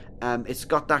 Yeah. It's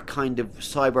got that kind of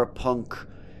cyberpunk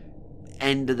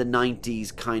end of the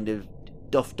 90s kind of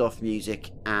duff music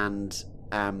and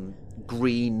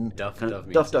green duff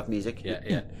music.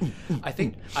 Yeah. I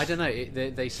don't know.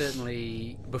 They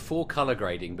certainly, before color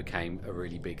grading became a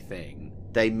really big thing,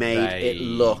 they made it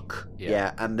look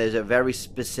and there's a very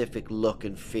specific look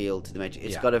and feel to the Matrix.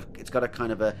 It's got a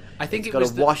kind of a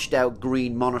washed out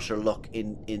green monitor look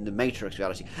in the Matrix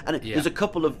reality, and there's a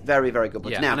couple of very, very good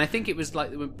ones. Now, and I think it was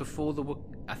like before the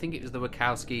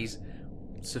Wachowskis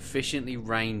sufficiently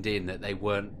reined in that they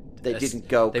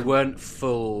weren't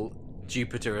full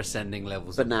Jupiter ascending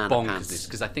levels banana of pants, bonkersness,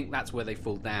 because I think that's where they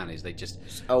fall down. Is they just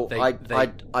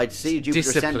I'd see Jupiter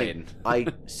discipline.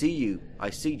 Ascending. I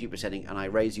see Jupiter Ascending, and I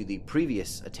raise you the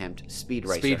previous attempt, Speed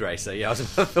Racer. Yeah, I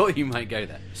thought you might go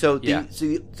there. So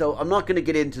I'm not going to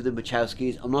get into the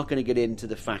Wachowskis. I'm not going to get into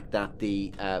the fact that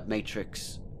the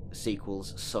Matrix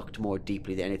sequels sucked more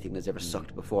deeply than anything that's ever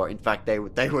sucked before. In fact, they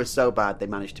were so bad they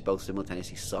managed to both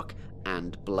simultaneously suck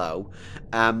and blow.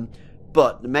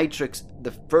 But The Matrix,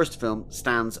 the first film,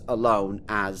 stands alone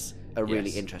as a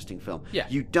really interesting film. Yeah.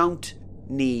 You don't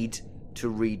need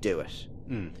to redo it.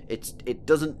 It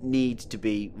doesn't need to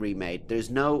be remade. There's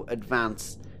no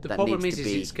advance that needs to be... The problem is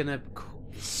it's going to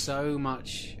so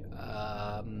much...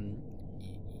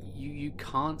 You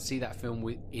can't see that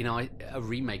film in a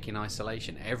remake in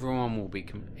isolation. Everyone will be...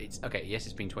 It's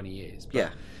been 20 years,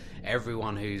 but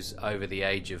everyone who's over the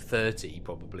age of 30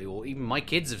 probably, or even my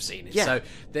kids have seen it. So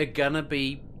they're gonna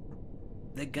be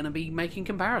making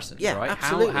comparisons, right?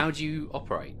 Absolutely. How do you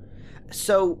operate?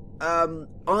 So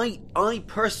I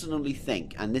personally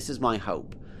think, and this is my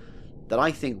hope, that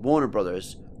I think Warner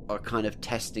Brothers are kind of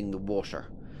testing the water,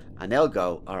 and they'll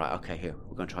go, all right, okay, here,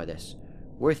 we're going to try this.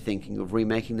 We're thinking of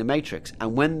remaking The Matrix,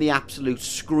 and when the absolute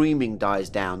screaming dies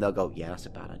down, they'll go, yeah, that's a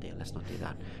bad idea, let's not do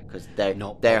that, because they're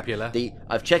not popular.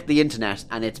 I've checked the internet,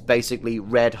 and it's basically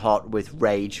red hot with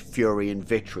rage, fury, and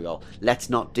vitriol. Let's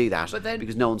not do that,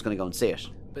 because no one's going to go and see it.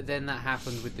 But then that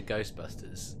happened with the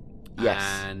Ghostbusters. Yes.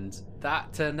 And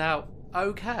that turned out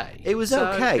okay. It was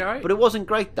okay, but it wasn't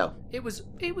great, though. It was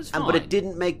fine. But it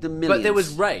didn't make the millions. But there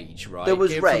was rage, right? There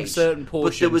was rage. From certain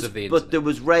portions of the internet. But there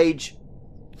was rage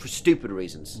for stupid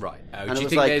reasons. Right. And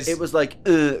it was like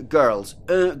girls.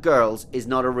 Girls is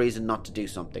not a reason not to do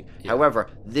something. Yeah. However,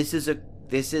 this is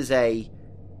a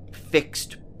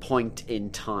fixed point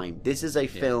in time. This is a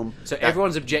film. So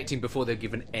everyone's objecting before they've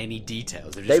given any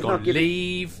details. They've gone,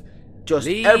 leave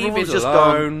everyone's it just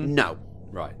alone. Gone, no.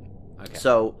 Right. Okay.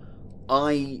 So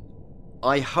I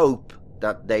hope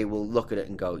that they will look at it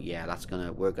and go, yeah,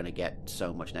 we're gonna get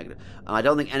so much negative. And I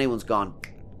don't think anyone's gone,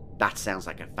 that sounds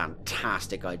like a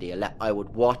fantastic idea. I would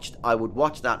watch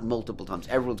that multiple times.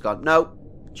 Everyone's gone, no.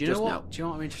 Do you know what? Do you know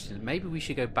what I'm interested in? Maybe we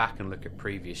should go back and look at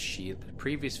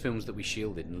previous films that we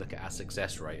shielded and look at our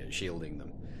success rate at shielding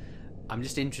them. I'm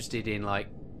just interested in, like,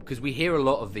 because we hear a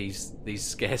lot of these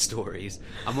scare stories.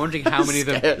 I'm wondering how many of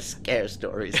them scare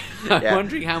stories. I'm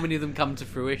wondering how many of them come to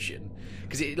fruition.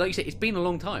 Because, like you said, it's been a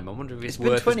long time. I'm wondering if it's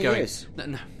worth been 20 going. Years.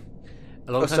 No,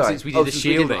 a long time since we did the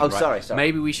shielding. Sorry.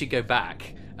 Maybe we should go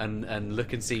back and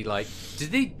look and see, like,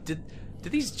 did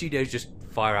these studios just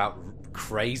fire out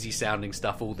crazy sounding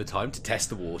stuff all the time to test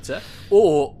the water,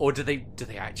 or do they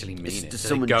actually mean it? Does Do they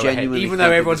someone go ahead, genuinely even though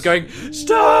think everyone's going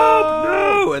stop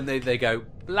no, and they go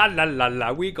la la la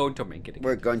la, we're going to make it again.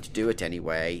 We're going to do it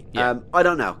anyway. Yeah. I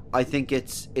don't know. I think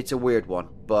it's a weird one,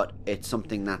 but it's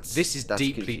something that's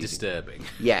deeply confusing. disturbing.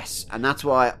 Yes, and that's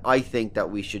why I think that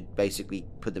we should basically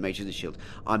put the Matrix in the Shield.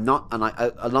 I'm not, and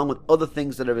I along with other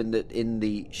things that are in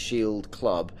the Shield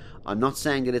club, I'm not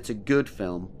saying that it's a good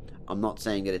film. I'm not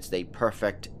saying that it's the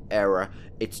perfect era.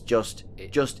 It's just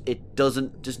it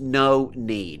doesn't. There's no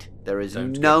need. There is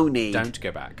no need. Don't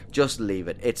go back. Just leave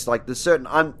it. It's like the certain.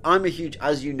 I'm a huge,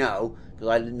 as you know, because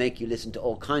I make you listen to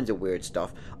all kinds of weird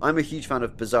stuff. I'm a huge fan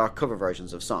of bizarre cover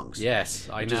versions of songs. Yes,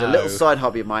 I know. Which is a little side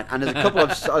hobby of mine. And there's a couple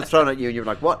I've thrown at you, and you're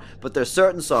like, what? But there's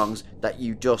certain songs that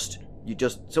you just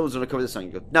someone's going to cover this song.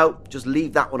 You go, no, just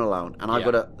leave that one alone. And I've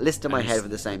got a list in my head for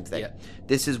the same thing. Yeah.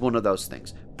 This is one of those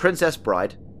things. Princess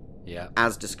Bride,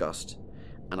 as discussed.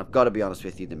 And I've got to be honest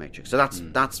with you, The Matrix. So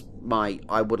that's my.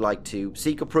 I would like to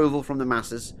seek approval from the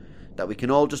masses that we can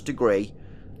all just agree.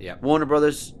 Yeah. Warner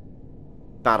Brothers,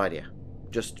 bad idea.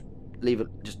 Just leave it.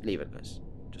 Just leave it, guys.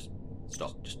 Just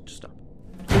stop. Just stop.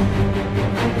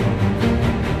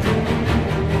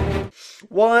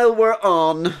 While we're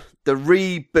on the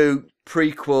reboot,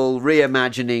 prequel,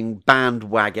 reimagining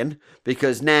bandwagon,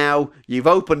 because now you've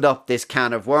opened up this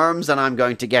can of worms and I'm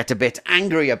going to get a bit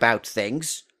angry about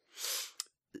things.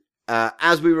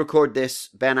 As we record this,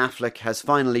 Ben Affleck has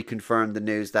finally confirmed the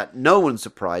news that no one's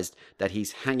surprised that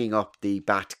he's hanging up the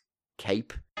Bat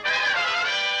cape.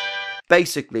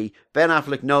 Basically, Ben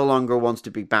Affleck no longer wants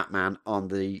to be Batman on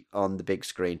the big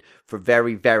screen for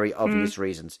very, very obvious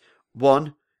reasons.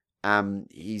 One,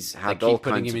 he's had all kinds. They keep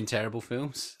putting him in terrible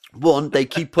films. One, they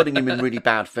keep putting him in really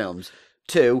bad films.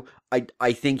 Two,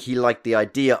 I think he liked the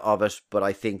idea of it, but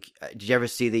I think did you ever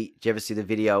see the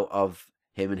video of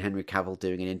him and Henry Cavill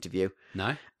doing an interview?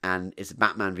 No. And it's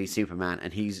Batman v Superman,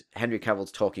 and Henry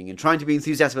Cavill's talking and trying to be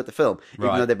enthusiastic about the film, even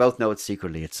right. though they both know it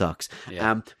sucks.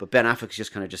 Yeah. But Ben Affleck's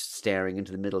just kind of just staring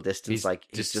into the middle distance,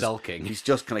 he's sulking. He's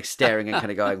just kind of staring and kind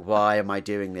of going, "Why am I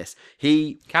doing this?"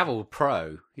 Cavill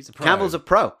pro. He's a pro. Cavill's a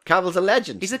pro. Cavill's a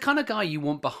legend. He's the kind of guy you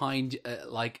want behind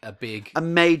a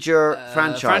major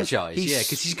franchise.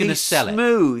 Because he's going to sell it. He's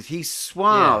smooth. He's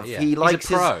suave. Yeah. He likes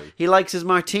he's a pro. He likes his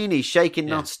martini shaken,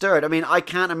 not stirred. I mean, I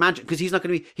can't imagine because he's not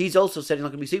going to be. He's also said he's not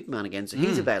going to be Superman again, so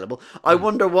he's available. I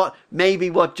wonder what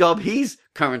job he's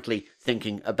currently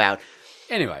thinking about.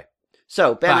 Anyway,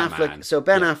 so Ben Batman.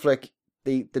 Affleck.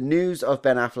 The news of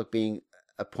Ben Affleck being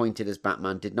appointed as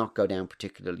Batman did not go down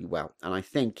particularly well, and I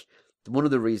think one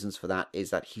of the reasons for that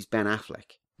is that he's Ben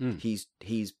Affleck. He's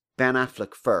Ben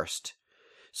Affleck first.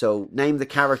 So name the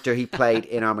character he played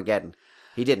in Armageddon.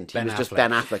 He didn't. He was just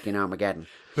Ben Affleck in Armageddon.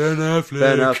 Ben Affleck.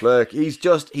 Ben Affleck. He's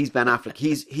Ben Affleck.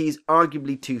 He's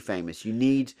arguably too famous.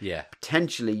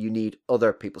 Potentially you need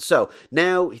other people. So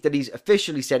now that he's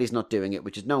officially said he's not doing it,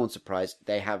 which is no one's surprise,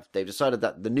 they've decided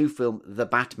that the new film, The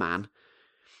Batman,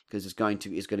 because it's going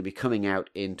to be coming out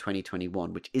in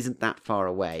 2021, which isn't that far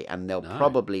away, and they'll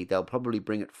probably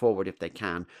bring it forward if they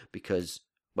can because,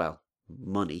 well,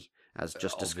 money, as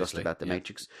just discussed about The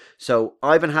Matrix. So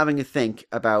I've been having a think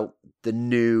about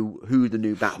who the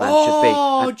new Batman should be.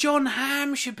 Oh, John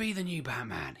Hamm should be the new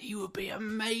Batman. He would be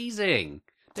amazing.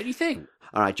 Don't you think?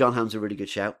 All right, John Hamm's a really good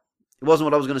shout. It wasn't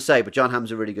what I was going to say, but John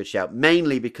Hamm's a really good shout,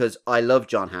 mainly because I love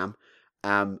John Hamm.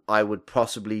 I would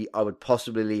possibly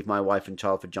leave my wife and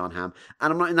child for John Hamm,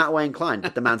 and I'm not in that way inclined,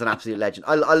 but the man's an absolute legend.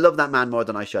 I love that man more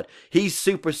than I should. He's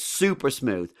super, super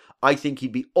smooth. I think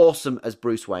he'd be awesome as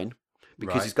Bruce Wayne,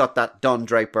 because he's got that Don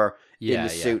Draper in the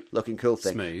suit looking cool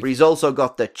thing. Smooth. But he's also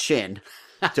got the chin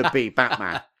to be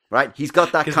Batman. Right? He's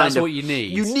got that kind that's of... what you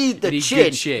need. You need the good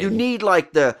chin. chin. You need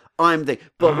like the...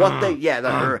 But what they...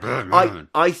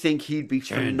 I think he'd be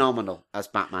phenomenal as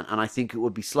Batman. And I think it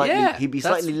would be slightly... he'd be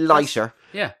slightly lighter.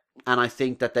 Yeah. And I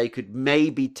think that they could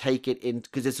maybe take it in...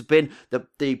 Because it's been...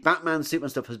 The Batman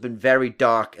Superman stuff has been very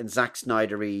dark and Zack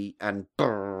Snyder-y and...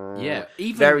 Yeah.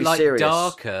 Even very like serious.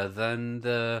 darker than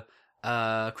the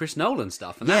Chris Nolan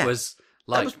stuff. And that was...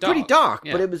 That was pretty dark,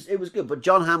 but it was good. But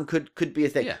John Hamm could be a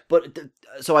thing. Yeah. But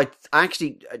so I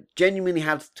actually genuinely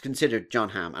have considered John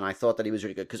Hamm, and I thought that he was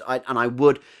really good because I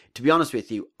would, to be honest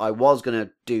with you, I was going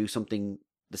to do something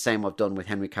the same I've done with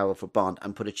Henry Cavill for Bond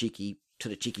and put a cheeky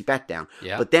bet down.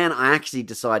 Yeah. But then I actually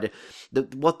decided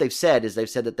that what they've said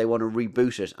that they want to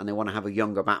reboot it and they want to have a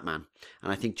younger Batman.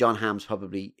 And I think John Hamm's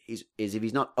probably is if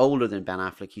he's not older than Ben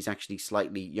Affleck, he's actually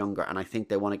slightly younger. And I think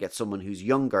they want to get someone who's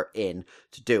younger in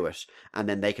to do it. And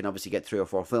then they can obviously get 3 or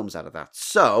 4 films out of that.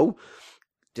 So,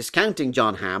 discounting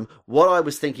John Hamm, what I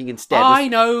was thinking instead I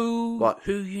know what?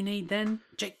 who you need then.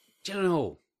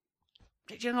 Gyllenhaal.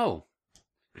 Jake Gyllenhaal.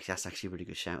 That's actually a really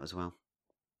good shout as well.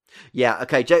 Yeah,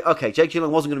 okay, Jake Gyllenhaal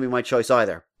wasn't going to be my choice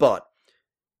either, but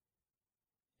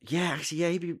yeah,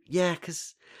 actually,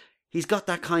 because he's got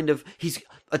that kind of,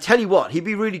 I tell you what, he'd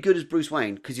be really good as Bruce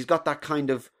Wayne, because he's got that kind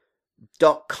of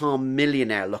 .com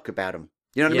millionaire look about him.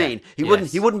 You know what I mean?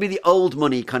 He wouldn't be the old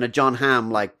money kind of John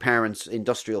Hamm, like parents'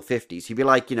 industrial 50s. He'd be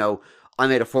like, I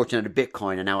made a fortune out of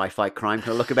Bitcoin and now I fight crime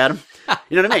kind of look about him.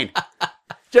 You know what I mean?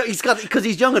 Because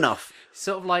he's young enough.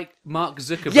 Sort of like Mark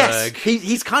Zuckerberg. Yes,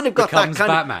 he's kind of got that kind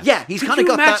Batman. of... Yeah, he's kind of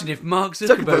got that... Imagine if Mark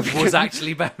Zuckerberg was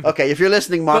actually Batman. Okay, if you're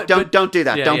listening, Mark, don't do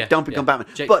that. Don't become Batman.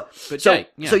 Jake,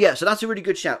 so that's a really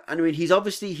good shout. I mean,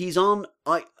 he's on...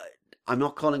 I'm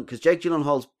not calling... Because Jake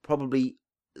Gyllenhaal's probably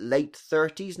late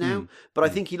 30s now, but I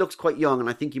think he looks quite young, and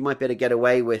I think you might be able to get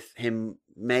away with him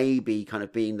maybe kind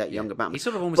of being that younger Batman. He's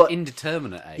sort of almost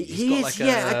indeterminate age.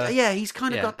 He's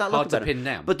kind of got that look hard to about pin him.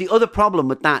 down. But the other problem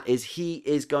with that is he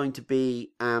is going to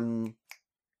be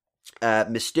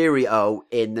Mysterio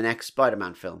in the next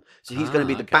Spider-Man film. So he's going to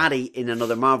be the baddie in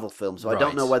another Marvel film. So I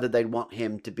don't know whether they'd want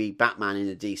him to be Batman in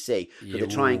a DC. So they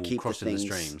try and keep the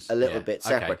things a little bit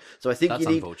separate. Okay. So I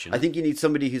think you need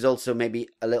somebody who's also maybe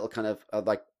a little kind of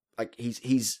like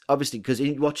he's obviously, because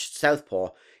he watched Southpaw,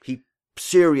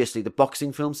 seriously, the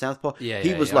boxing film Southpaw,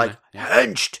 he was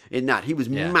hunched in that. He was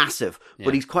massive,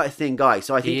 but he's quite a thin guy.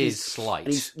 So I think he's slight.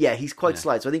 He's quite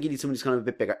slight. So I think you need somebody who's kind of a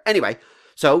bit bigger. Anyway,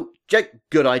 so Jake,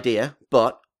 good idea.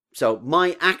 But so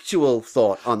my actual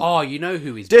thought on you know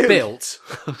who he's built?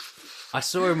 I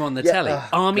saw him on the telly.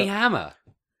 Army Hammer.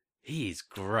 He's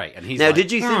great, and he's now.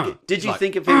 Like, did you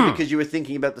think of him because you were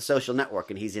thinking about The Social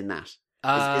Network and he's in that?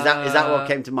 Is that what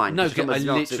came to mind? No, I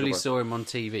literally saw him on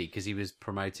TV because he was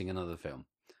promoting another film.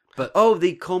 But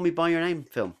the Call Me by Your Name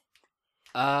film.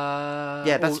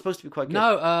 That's supposed to be quite good.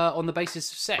 No, On the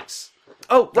Basis of Sex.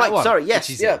 Oh, right. Sorry.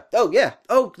 Yes. Yeah. Oh, yeah.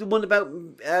 Oh, the one about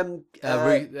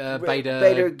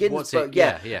Bader Ginsburg.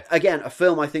 Yeah. Again, a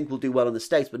film I think will do well in the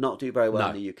States, but not do very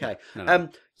well in the UK. No.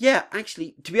 Yeah.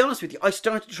 Actually, to be honest with you, I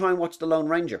started to try and watch The Lone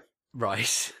Ranger.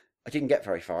 Right. I didn't get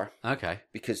very far. Okay.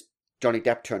 Because Johnny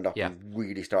Depp turned up and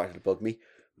really started to bug me.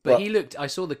 But he looked. I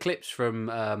saw the clips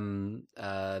from On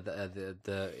the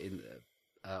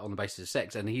Basis of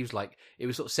Sex, and he was like, it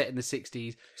was sort of set in the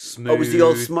 60s, smooth. Oh, it was the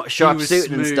old sharp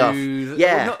suit and stuff.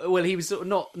 Yeah. Well, he was sort of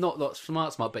not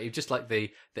smart, but he was just like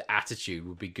the attitude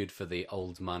would be good for the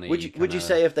old money. Would you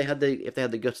say if they had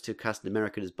the guts to cast an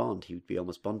American as Bond, he would be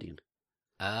almost Bondian?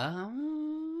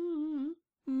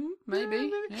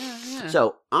 Maybe. Yeah.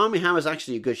 So Army Hammer's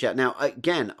actually a good shout. Now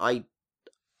again,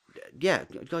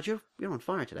 God, you're on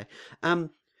fire today.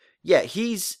 Yeah,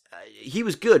 he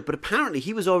was good, but apparently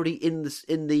he was already in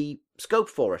the scope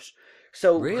for it.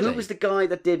 So really? Who was the guy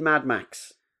that did Mad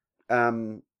Max?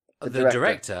 The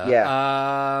director?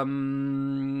 Yeah.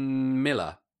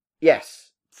 Miller.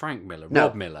 Yes. Frank Miller. No.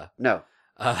 Rob Miller. No.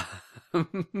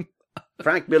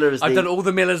 Frank Miller is I've done all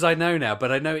the Millers I know now, but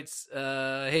I know it's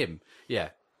him. Yeah.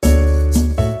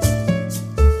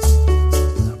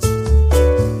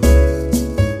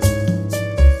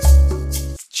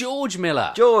 George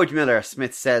Miller,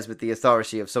 Smith says with the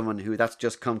authority of someone who that's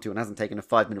just come to and hasn't taken a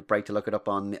 5-minute break to look it up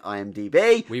on the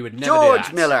IMDb. We would never George do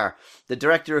that. Miller, the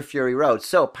director of Fury Road.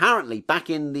 So apparently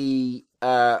back in the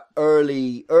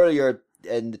earlier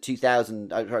in the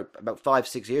 2000, about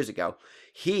 5-6 years ago,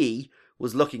 he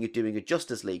was looking at doing a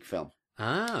Justice League film.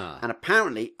 And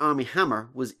apparently Armie Hammer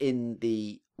was in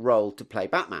the role to play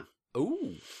Batman.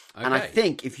 Ooh. Okay. And I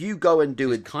think if you go and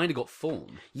do kind of got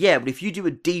form. Yeah, but if you do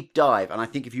a deep dive, and I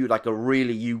think if you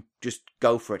you just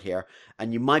go for it here,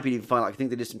 and you might be even find, I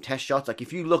think they did some test shots. Like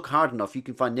if you look hard enough, you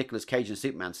can find Nicolas Cage in a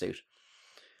Superman suit.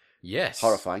 Yes.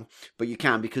 Horrifying. But you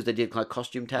can, because they did kind of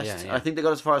costume tests. Yeah. I think they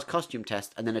got as far as costume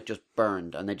test, and then it just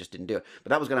burned, and they just didn't do it. But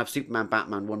that was going to have Superman,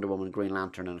 Batman, Wonder Woman, Green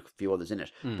Lantern, and a few others in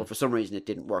it. But for some reason it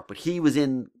didn't work. But he was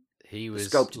in the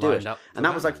scope to do it. And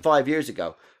that was like 5 years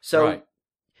ago. So... Right.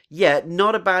 Yeah,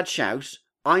 not a bad shout.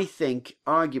 I think,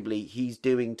 arguably, he's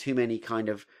doing too many kind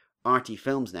of arty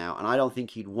films now, and I don't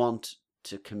think he'd want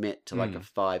to commit to like a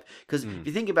 5. Because if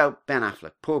you think about Ben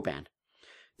Affleck, poor Ben,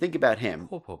 think about him.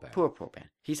 Poor Ben. Poor Ben.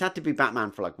 He's had to be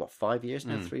Batman for 5 years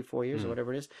now, 3-4 years or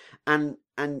whatever it is. And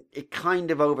it kind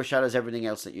of overshadows everything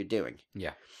else that you're doing.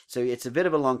 Yeah. So it's a bit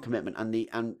of a long commitment.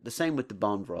 And the same with the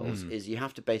Bond roles is you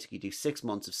have to basically do 6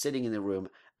 months of sitting in the room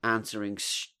answering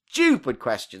stupid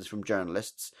questions from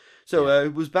journalists. So,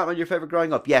 was Batman your favourite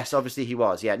growing up? Yes, obviously he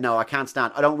was. Yeah, no, I can't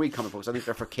stand... I don't read comic books. I think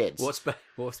they're for kids.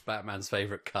 What's Batman's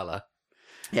favourite colour?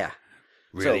 Yeah.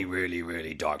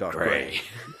 Really dark grey.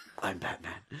 I'm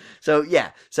Batman. So,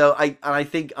 yeah. So, I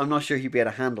think... I'm not sure he'd be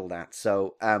able to handle that.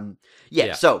 So,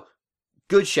 So,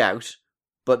 good shout,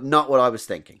 but not what I was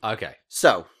thinking. Okay.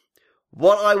 So,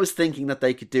 what I was thinking that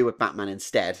they could do with Batman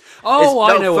instead.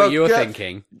 I know what you're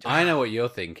thinking. I know what you're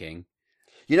thinking.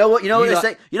 You know what? You know what they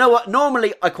say? You know what?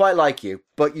 Normally, I quite like you,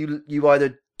 but you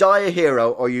either die a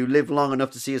hero or you live long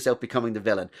enough to see yourself becoming the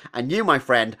villain. And you, my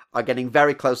friend, are getting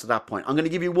very close to that point. I'm going to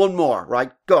give you one more,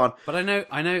 right? Go on. But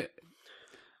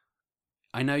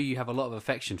I know you have a lot of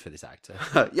affection for this actor.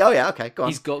 Oh, yeah, okay, go on.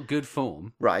 He's got good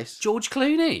form. Right. George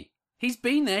Clooney. He's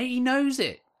been there. He knows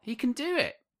it. He can do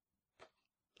it.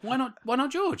 Why not? Why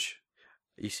not George?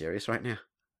 Are you serious right now?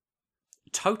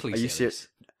 Totally serious. Are you serious?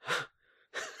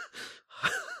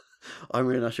 I'm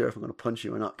really not sure if I'm going to punch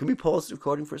you or not. Can we pause the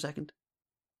recording for a second?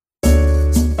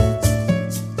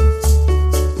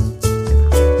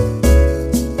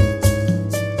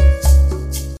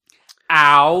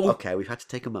 Ow! Okay, we've had to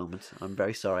take a moment. I'm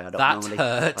very sorry. That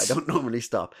hurt. I don't normally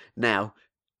stop. Now,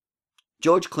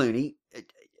 George Clooney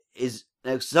is...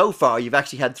 Now, so far, you've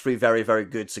actually had 3 very, very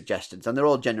good suggestions, and they're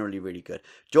all generally really good.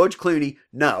 George Clooney,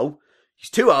 no. He's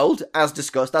too old, as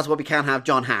discussed. That's why we can't have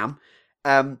John Hamm.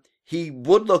 He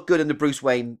would look good in the Bruce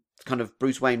Wayne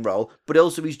role, but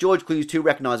also he's George Clooney's too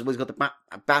recognisable. He's got the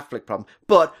bat flick problem.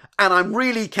 But, and I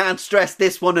really can't stress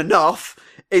this one enough,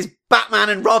 is Batman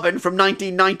and Robin from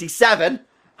 1997,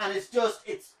 and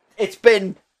it's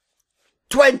been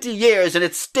 20 years and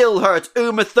it still hurts.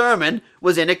 Uma Thurman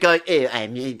was in it going,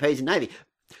 he plays in Navy.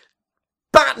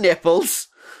 Bat nipples.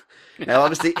 Now,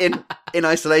 obviously, in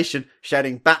isolation,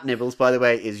 shouting bat nibbles, by the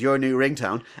way, is your new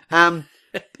ringtone.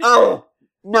 Oh,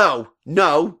 no.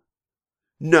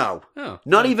 Oh,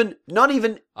 Not even.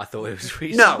 I thought it was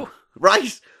reasonable. No.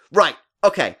 Right.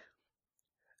 Okay.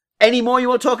 Any more you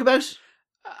want to talk about?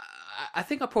 I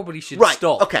think I probably should Right.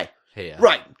 stop. Okay. Here.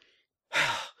 Right.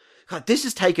 God, this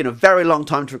has taken a very long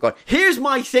time to record. Here's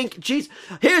my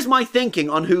thinking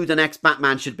on who the next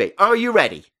Batman should be. Are you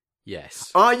ready?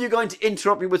 Yes. Are you going to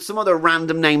interrupt me with some other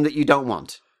random name that you don't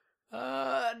want?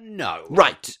 No.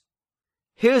 Right.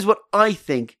 Here's what I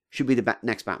think should be the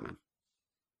next Batman.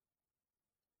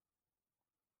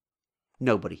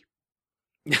 Nobody.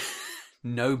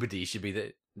 Nobody should be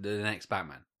the next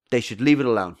Batman. They should leave it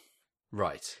alone.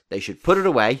 Right. They should put it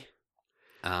away.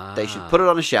 They should put it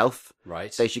on a shelf.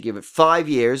 Right. They should give it 5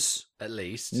 years. At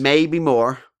least. Maybe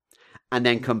more. And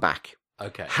then come back.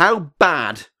 Okay. How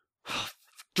bad...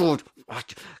 George...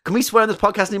 Can we swear on this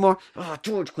podcast anymore?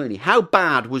 George Clooney. How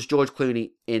bad was George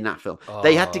Clooney in that film?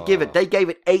 They had to give it... They gave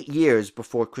it 8 years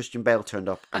before Christian Bale turned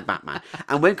up and Batman.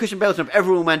 And when Christian Bale turned up,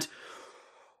 everyone went...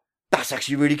 That's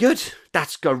actually really good.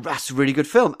 That's a really good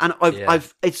film. And I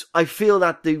feel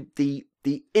that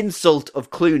the insult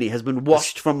of Clooney has been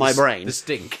washed from my brain. The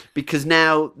stink. Because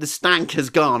now the stank has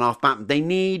gone off Batman. They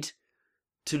need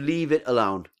to leave it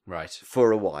alone. Right.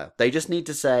 For a while. They just need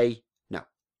to say no.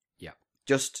 Yeah.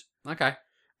 Just okay.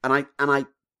 And I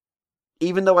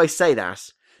even though I say that,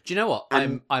 do you know what?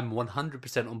 I'm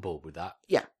 100% on board with that.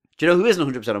 Yeah. Do you know who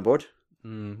isn't 100% on board?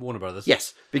 Warner Brothers.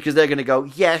 Yes, because they're going to go,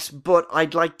 yes, but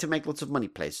I'd like to make lots of money,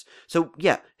 please. So,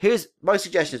 yeah, here's my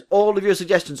suggestions. All of your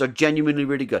suggestions are genuinely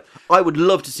really good. I would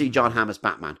love to see John Hamm as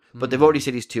Batman, but they've already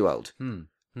said he's too old.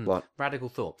 What? Radical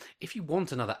thought. If you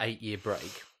want another 8-year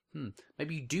break,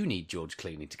 maybe you do need George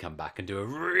Clooney to come back and do a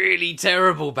really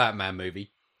terrible Batman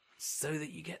movie so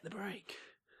that you get the break.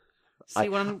 See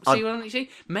what I'm saying?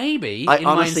 Maybe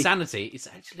my insanity, it's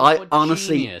actually quite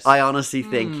genius. I honestly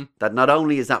think that not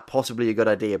only is that possibly a good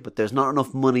idea, but there's not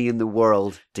enough money in the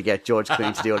world to get George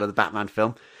Clooney to do another Batman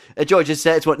film. George has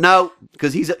said, no,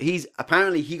 because he's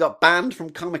apparently he got banned from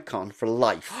Comic-Con for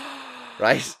life,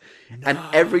 right? No. And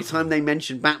every time they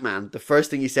mention Batman, the first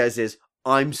thing he says is,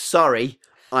 "I'm sorry.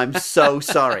 I'm so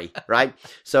sorry," right?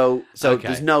 So okay.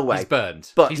 There's no way. He's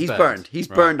burned. But he's burned. He's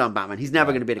burned on Batman. He's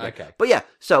never going to be it again. Okay. But yeah,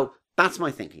 so that's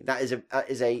my thinking. That is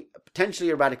a potentially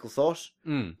a radical thought,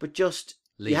 but just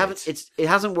leave it. It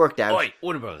hasn't worked out. Oi,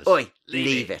 Warner Brothers. Oi,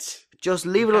 leave it. Just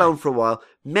leave it alone for a while.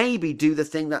 Maybe do the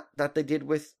thing that they did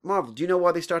with Marvel. Do you know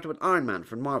why they started with Iron Man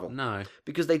from Marvel? No.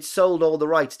 Because they'd sold all the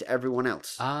rights to everyone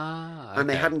else. Okay. And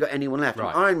they hadn't got anyone left.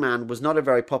 Right. And Iron Man was not a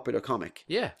very popular comic.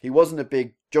 Yeah. He wasn't a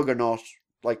big juggernaut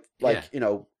like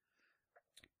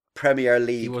Premier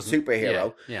League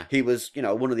superhero. Yeah. He was,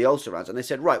 one of the Ulster and they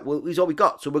said, right, well, he's all we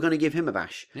got, so we're going to give him a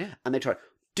bash. Yeah. And they tried.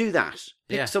 Do that.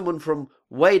 Pick someone from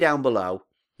way down below.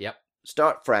 Yep.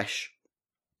 Start fresh.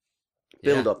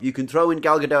 Build up. You can throw in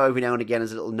Gal Gadot every now and again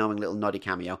as a little knowing little noddy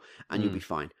cameo, and you'll be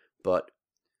fine. But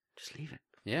just leave it.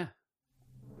 Yeah.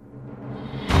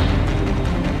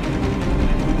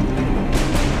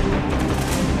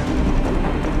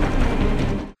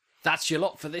 That's your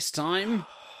lot for this time.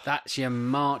 That's your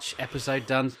March episode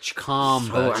done. Calm,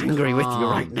 so angry with you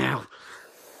right now.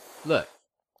 Look,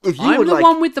 If you I'm would the like,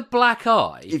 one with the black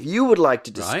eye. if you would like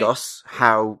to discuss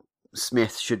how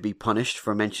Smith should be punished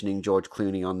for mentioning George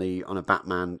Clooney on a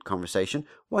Batman conversation,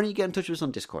 why don't you get in touch with us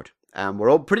on Discord? We're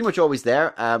all pretty much always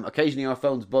there. Occasionally our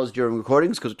phones buzz during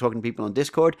recordings because we're talking to people on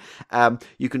Discord.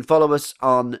 You can follow us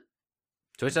on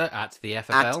Twitter at the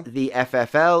FFL. At the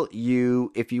FFL.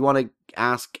 If you want to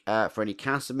ask for any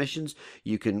cast submissions,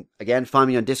 you can again find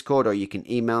me on Discord, or you can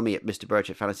email me at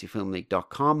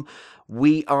mrbirch@fantasyfilmleague.com.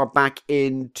 We are back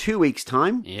in 2 weeks'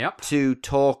 time. Yep. To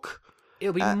talk.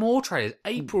 It'll be more trailers.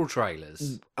 April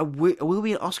trailers. Will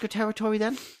we in Oscar territory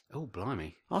then? Oh,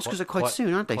 blimey. Oscars are quite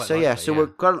soon, aren't they? So likely, yeah, so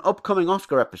we've got an upcoming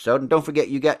Oscar episode, and don't forget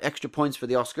you get extra points for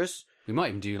the Oscars. We might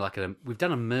even do we've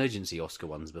done emergency Oscar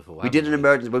ones before. We did an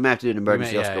emergency. We may have to do an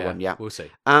emergency Oscar one. Yeah, we'll see.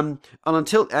 And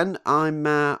until then, I'm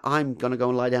gonna go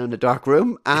and lie down in the dark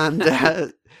room and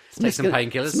take some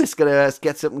painkillers. Smith's gonna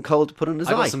get something cold to put on his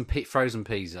eye. I got some frozen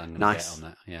peas. I'm gonna get on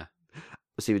that. Yeah.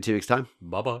 We'll see you in 2 weeks' time.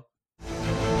 Bye bye.